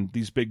nonsense than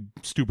these big,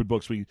 stupid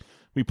books we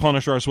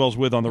punish ourselves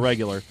with on the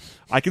regular.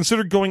 I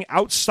considered going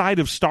outside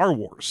of Star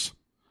Wars.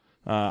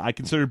 I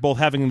considered both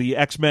having the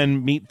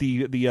X-Men meet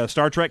the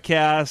Star Trek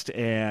cast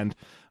and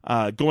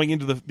going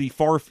into the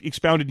far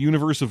expounded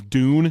universe of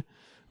Dune.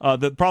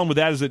 The problem with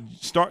that is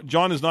that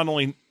John is not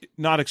only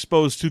not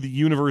exposed to the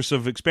universe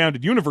of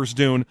Expanded Universe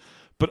Dune,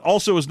 but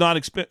also is not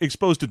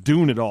exposed to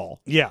Dune at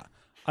all. Yeah.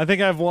 I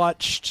think I've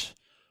watched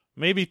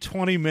maybe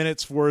 20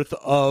 minutes worth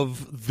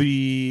of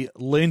the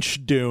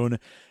Lynch Dune,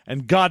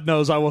 and God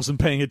knows I wasn't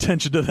paying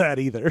attention to that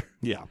either.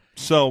 Yeah.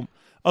 So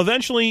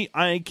eventually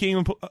I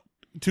came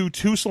to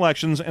two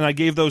selections, and I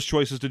gave those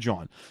choices to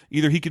John.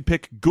 Either he could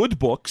pick good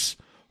books,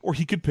 or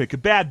he could pick a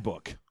bad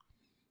book.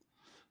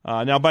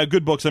 Now, by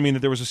good books, I mean that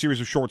there was a series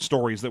of short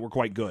stories that were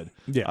quite good.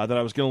 Yeah. That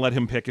I was going to let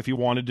him pick if he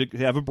wanted to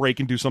have a break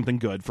and do something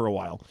good for a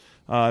while.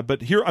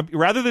 But here,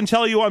 rather than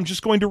tell you, I'm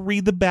just going to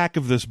read the back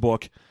of this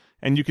book,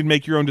 and you can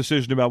make your own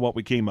decision about what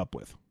we came up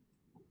with.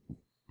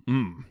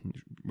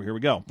 Here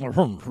we go.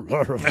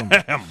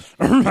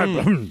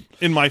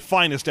 In my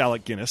finest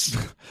Alec Guinness.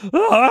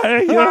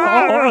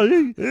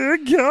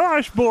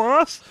 Gosh,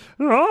 boss.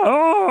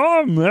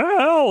 I'm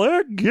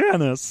Alec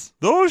Guinness.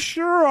 Those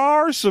sure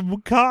are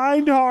some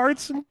kind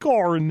hearts and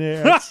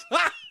coronets.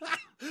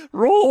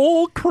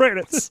 Roll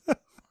credits.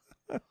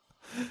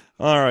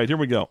 All right, here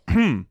we go.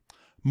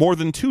 More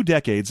than 2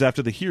 decades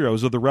after the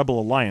heroes of the Rebel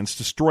Alliance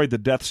destroyed the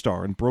Death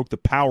Star and broke the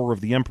power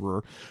of the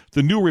Emperor,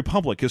 the New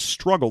Republic has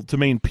struggled to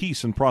maintain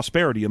peace and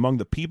prosperity among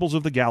the peoples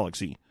of the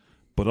galaxy.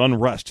 But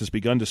unrest has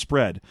begun to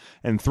spread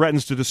and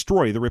threatens to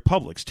destroy the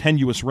Republic's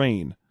tenuous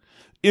reign.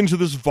 Into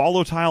this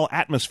volatile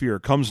atmosphere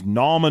comes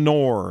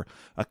Nominor,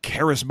 a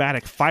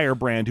charismatic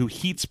firebrand who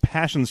heats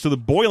passions to the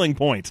boiling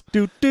point.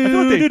 I feel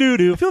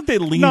like they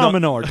leaned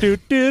Nominor.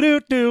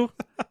 Nominor.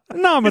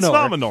 It's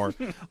Nominor.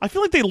 I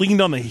feel like they leaned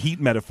on the heat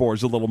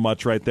metaphors a little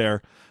much right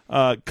there.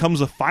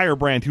 Comes a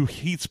firebrand who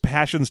heats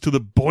passions to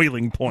the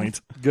boiling point.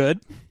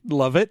 Good.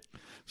 Love it.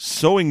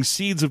 Sowing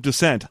seeds of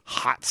dissent,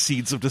 hot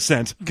seeds of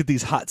dissent. Get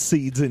these hot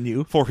seeds in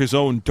you. For his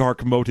own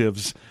dark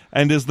motives.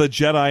 And as the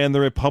Jedi and the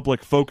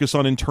Republic focus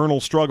on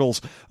internal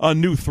struggles, a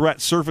new threat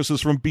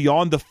surfaces from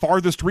beyond the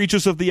farthest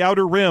reaches of the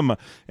Outer Rim,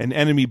 an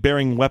enemy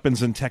bearing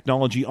weapons and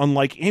technology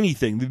unlike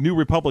anything the New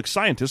Republic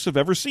scientists have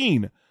ever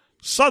seen.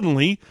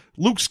 Suddenly,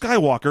 Luke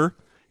Skywalker,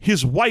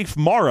 his wife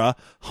Mara,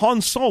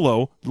 Han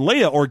Solo,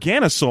 Leia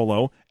Organa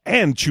Solo,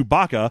 and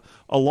Chewbacca,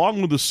 along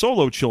with the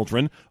Solo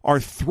children, are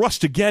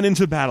thrust again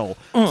into battle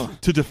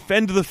to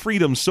defend the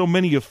freedom so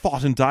many have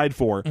fought and died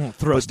for.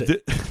 Thrust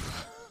it.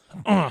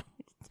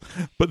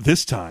 But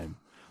this time,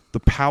 the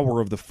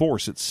power of the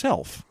Force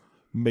itself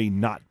may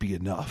not be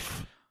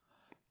enough.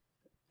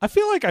 I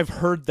feel like I've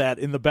heard that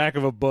in the back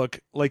of a book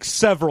like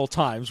several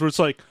times, where it's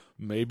like,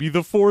 maybe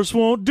the Force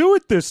won't do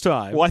it this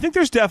time. Well, I think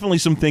there's definitely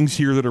some things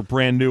here that are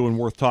brand new and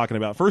worth talking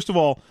about. First of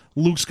all,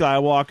 Luke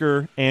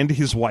Skywalker and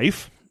his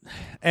wife.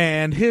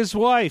 And his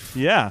wife.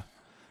 Yeah.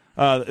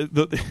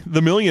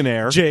 The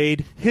millionaire.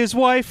 Jade, his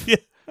wife. Yeah.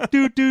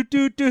 Do.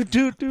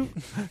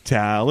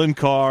 Talon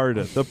Card,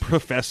 the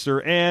professor,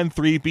 and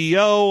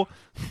 3PO,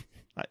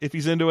 if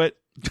he's into it.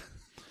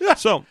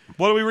 So,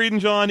 what are we reading,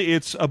 John?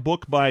 It's a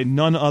book by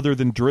none other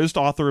than Drizzt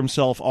author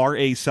himself,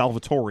 R.A.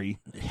 Salvatore.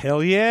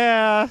 Hell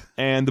yeah.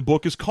 And the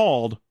book is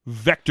called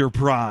Vector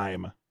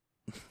Prime.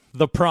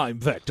 The Prime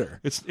Vector.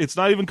 It's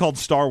not even called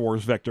Star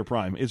Wars Vector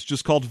Prime. It's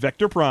just called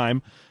Vector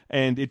Prime,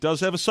 and it does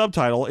have a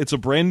subtitle. It's a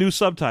brand new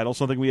subtitle,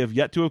 something we have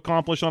yet to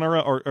accomplish on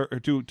our or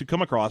to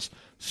come across.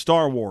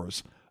 Star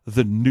Wars: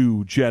 The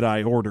New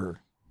Jedi Order.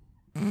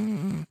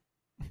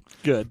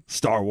 Good.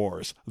 Star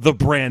Wars: The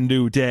Brand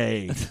New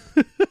Day.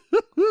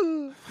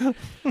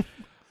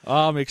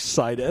 I'm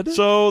excited.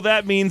 So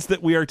that means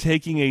that we are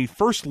taking a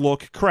first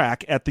look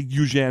crack at the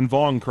Yuuzhan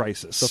Vong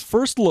crisis. The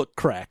first look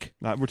crack.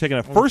 We're taking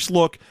a first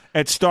look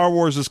at Star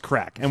Wars'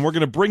 crack, and we're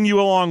going to bring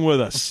you along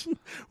with us.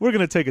 We're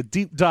going to take a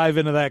deep dive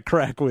into that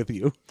crack with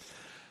you.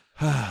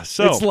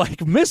 So it's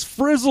like Miss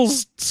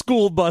Frizzle's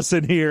school bus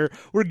in here.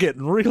 We're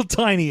getting real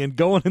tiny and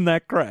going in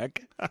that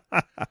crack.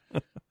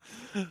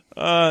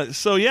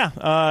 This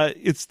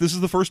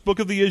is the first book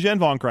of the Yuuzhan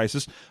Vong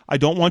crisis. I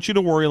don't want you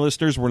to worry,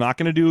 listeners. We're not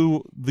going to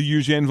do the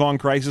Yuuzhan Vong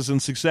crisis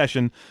in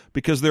succession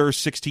because there are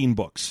 16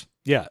 books.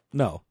 Yeah,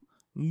 no,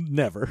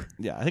 never.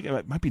 Yeah, I think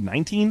it might be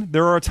 19.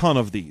 There are a ton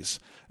of these,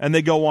 and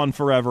they go on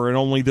forever, and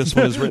only this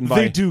one is written by...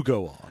 They do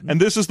go on.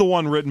 And this is the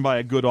one written by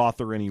a good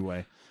author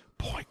anyway.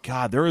 Boy,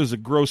 God, there is a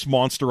gross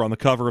monster on the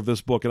cover of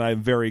this book, and I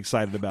am very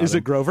excited about it. Is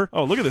it Grover?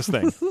 Oh, look at this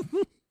thing.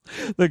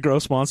 The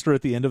gross monster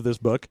at the end of this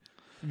book.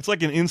 It's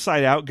like an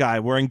inside-out guy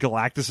wearing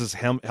Galactus's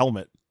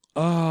helmet.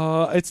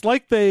 It's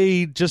like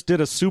they just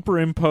did a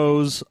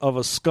superimpose of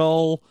a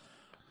skull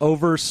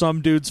over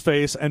some dude's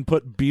face and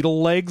put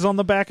beetle legs on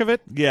the back of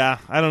it. Yeah,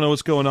 I don't know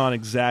what's going on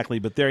exactly,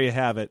 but there you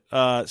have it.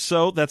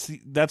 So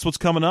that's what's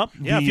coming up.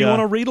 Yeah, if you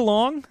want to read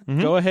along,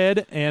 go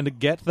ahead and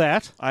get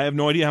that. I have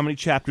no idea how many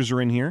chapters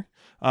are in here.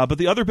 But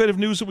the other bit of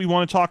news that we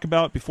want to talk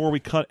about before we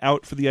cut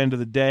out for the end of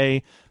the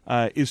day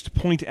is to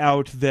point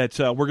out that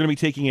we're going to be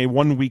taking a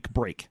 1-week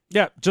break.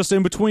 Yeah, just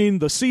in between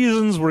the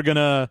seasons, we're going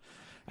to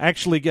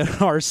actually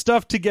get our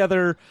stuff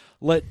together,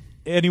 let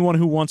anyone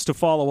who wants to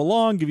follow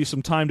along, give you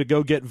some time to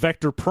go get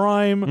Vector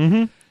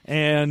Prime,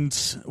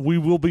 and we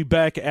will be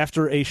back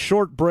after a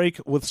short break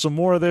with some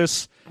more of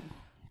this.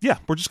 Yeah,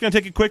 we're just going to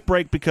take a quick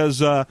break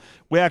because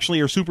we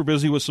actually are super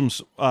busy with some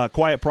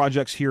quiet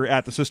projects here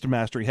at the System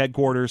Mastery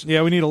headquarters.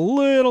 Yeah, we need a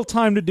little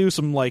time to do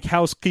some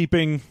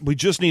housekeeping. We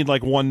just need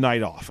one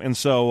night off, and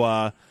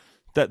so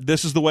that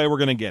this is the way we're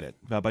going to get it,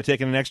 by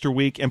taking an extra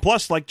week. And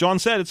plus, like John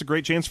said, it's a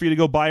great chance for you to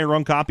go buy your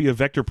own copy of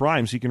Vector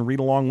Prime so you can read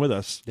along with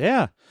us.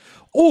 Yeah.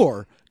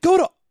 Or go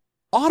to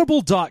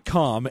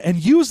audible.com and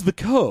use the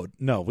code.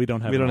 No, we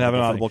don't have an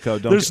Audible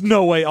code. There's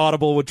no way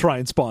Audible would try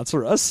and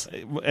sponsor us.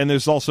 And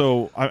there's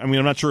also, I'm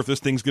not sure if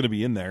this thing's going to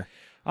be in there.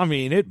 I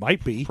mean, it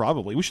might be.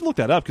 Probably. We should look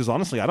that up because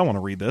honestly, I don't want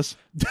to read this.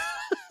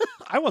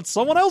 I want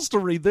someone else to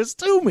read this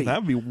to me.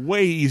 That would be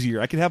way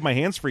easier. I could have my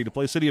hands free to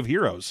play City of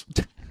Heroes.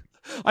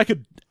 I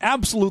could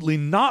absolutely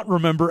not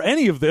remember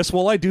any of this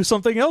while I do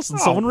something else and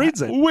someone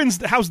reads it.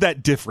 How's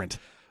that different?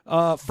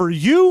 For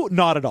you,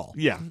 not at all.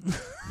 Yeah.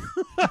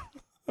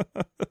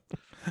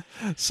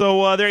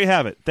 So there you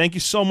have it. Thank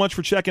you so much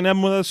for checking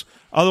in with us.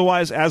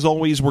 Otherwise, as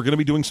always, we're going to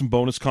be doing some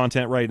bonus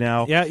content right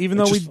now. Yeah, even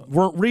though we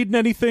weren't reading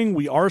anything,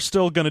 we are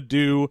still going to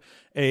do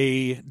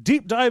a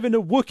deep dive into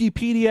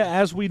Wikipedia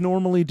as we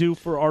normally do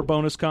for our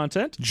bonus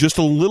content. Just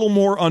a little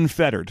more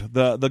unfettered.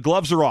 The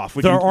gloves are off.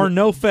 There are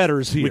no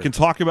fetters here. We can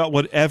talk about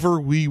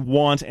whatever we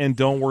want, and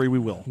don't worry, we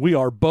will. We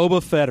are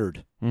Boba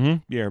Fettered.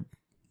 Mm-hmm.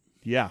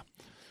 Yeah.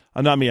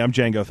 Not me. I'm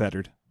Django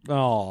Fettered.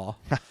 Oh,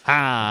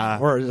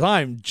 whereas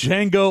I'm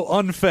Django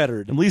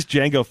Unfettered. At least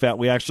Django Fett,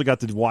 we actually got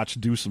to watch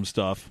do some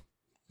stuff.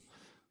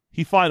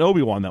 He fought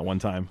Obi-Wan that one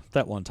time.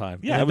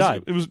 Yeah,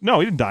 died. No,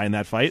 he didn't die in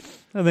that fight.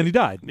 And then he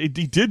died. He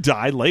did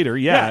die later,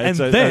 yeah. And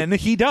then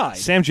he died.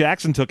 Sam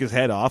Jackson took his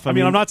head off. I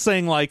mean, I'm not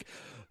saying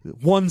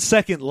 1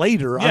 second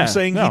later. Yeah, I'm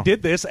saying he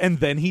did this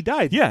and then he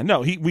died. Yeah, no,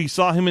 we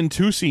saw him in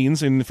 2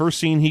 scenes. In the first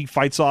scene, he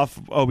fights off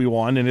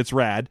Obi-Wan, and it's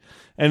rad.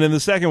 And in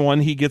the second one,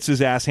 he gets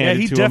his ass handed to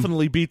him. Yeah, he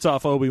definitely beats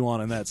off Obi-Wan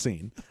in that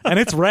scene. And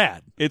it's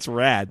rad. It's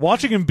rad.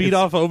 Watching him beat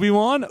off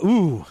Obi-Wan,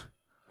 ooh.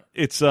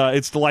 It's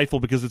delightful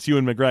because it's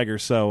Ewan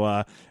McGregor, so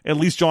at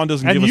least John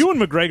doesn't give us... And Ewan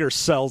McGregor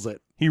sells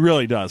it. He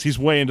really does. He's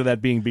way into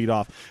that being beat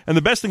off. And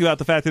the best thing about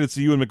the fact that it's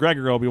the Ewan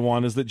McGregor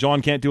Obi-Wan is that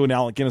John can't do an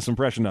Alec Guinness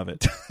impression of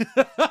it.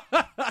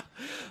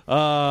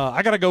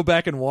 I got to go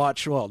back and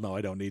watch. Well, no,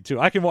 I don't need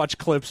to. I can watch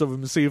clips of him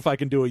and see if I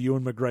can do a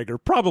Ewan McGregor.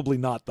 Probably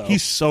not, though.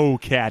 He's so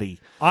catty.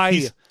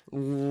 I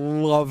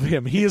love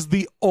him. He is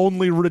the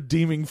only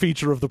redeeming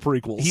feature of the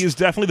prequels. He is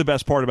definitely the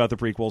best part about the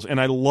prequels,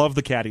 and I love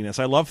the cattiness.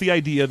 I love the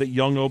idea that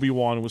young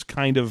Obi-Wan was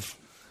kind of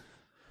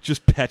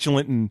just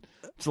petulant and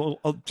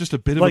just a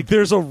bit of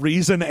there's a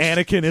reason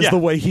Anakin is the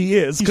way he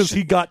is because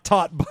he got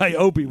taught by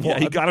Obi-Wan. Yeah,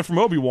 he got it from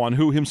Obi-Wan,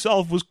 who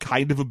himself was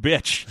kind of a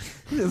bitch.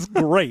 It's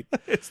great.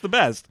 It's the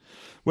best.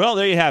 Well,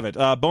 there you have it.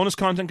 Bonus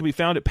content can be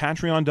found at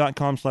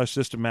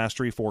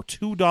patreon.com/systemmastery for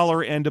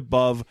 $2 and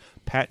above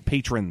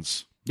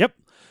patrons. Yep.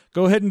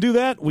 Go ahead and do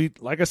that.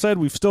 Like I said,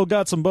 we've still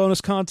got some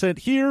bonus content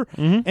here,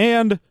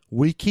 and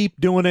we keep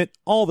doing it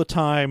all the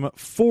time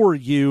for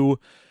you.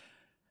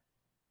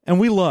 And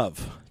we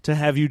love to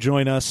have you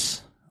join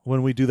us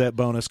when we do that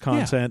bonus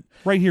content.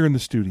 Yeah, right here in the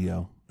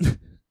studio.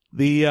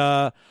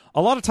 A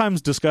lot of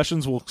times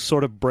discussions will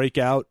sort of break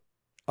out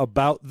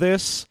about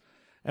this,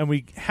 and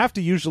we have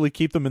to usually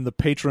keep them in the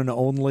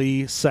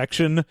patron-only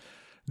section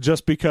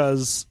just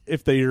because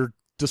if they're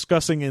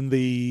discussing in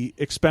the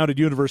Expounded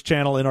Universe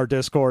channel in our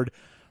Discord,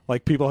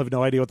 people have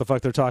no idea what the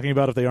fuck they're talking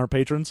about if they aren't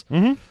patrons.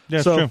 Mm-hmm.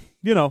 Yeah, so,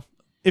 true.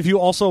 If you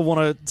also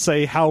want to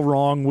say how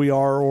wrong we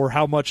are or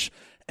how much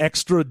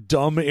extra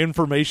dumb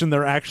information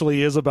there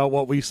actually is about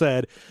what we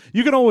said,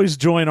 you can always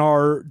join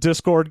our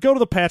Discord. Go to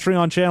the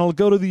Patreon channel,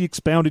 go to the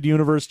Expounded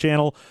Universe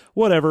channel,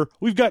 whatever.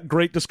 We've got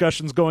great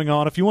discussions going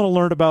on. If you want to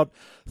learn about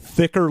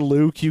thicker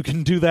Luke, you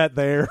can do that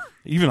there.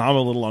 Even I'm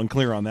a little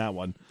unclear on that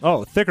one.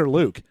 Oh, thicker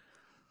Luke.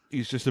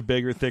 He's just a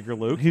bigger, thicker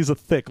Luke? He's a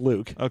thick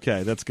Luke.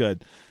 Okay, that's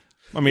good.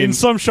 I mean, in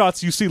some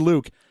shots you see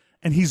Luke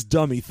and he's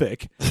dummy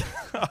thick.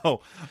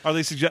 Oh, are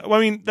they Well, I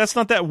mean, that's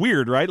not that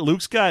weird, right?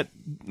 Luke's got...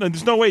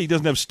 There's no way he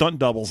doesn't have stunt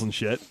doubles and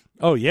shit.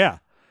 Oh, yeah.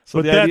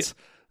 So but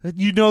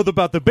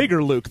about the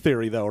bigger Luke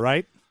theory, though,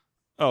 right?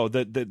 Oh,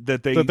 that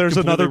there's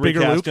another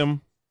bigger Luke?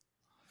 Him?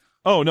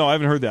 Oh, no, I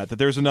haven't heard that. That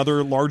there's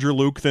another larger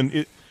Luke than...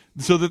 it.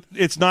 So that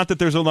it's not that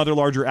there's another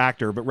larger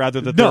actor, but rather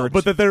that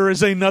that there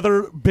is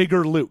another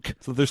bigger Luke.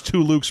 So there's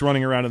 2 Lukes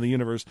running around in the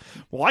universe.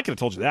 Well, I could have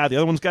told you that. The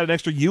other one's got an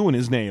extra U in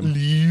his name.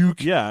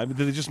 Luke. Yeah,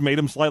 they just made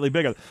him slightly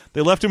bigger. They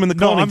left him in the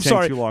cloning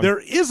tank too long. There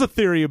is a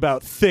theory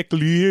about thick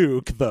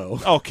Luke, though.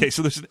 Okay,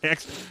 so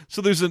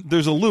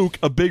there's a Luke,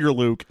 a bigger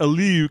Luke, a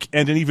Luke,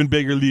 and an even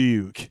bigger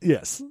Luke.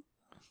 Yes.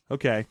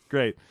 Okay,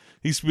 great.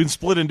 He's been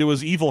split into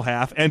his evil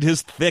half and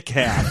his thick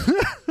half.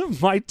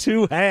 My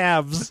 2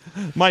 halves.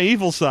 My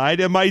evil side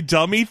and my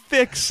dummy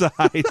thick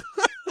side.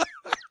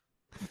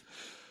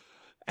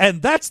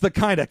 And that's the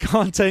kind of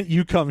content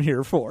you come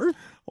here for.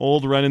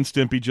 Old Ren and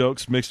Stimpy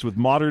jokes mixed with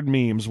modern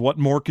memes. What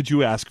more could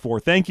you ask for?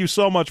 Thank you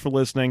so much for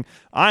listening.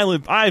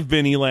 I've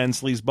been Elan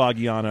Sleaze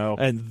Boggiano.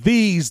 And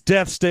these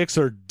death sticks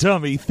are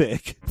dummy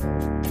thick.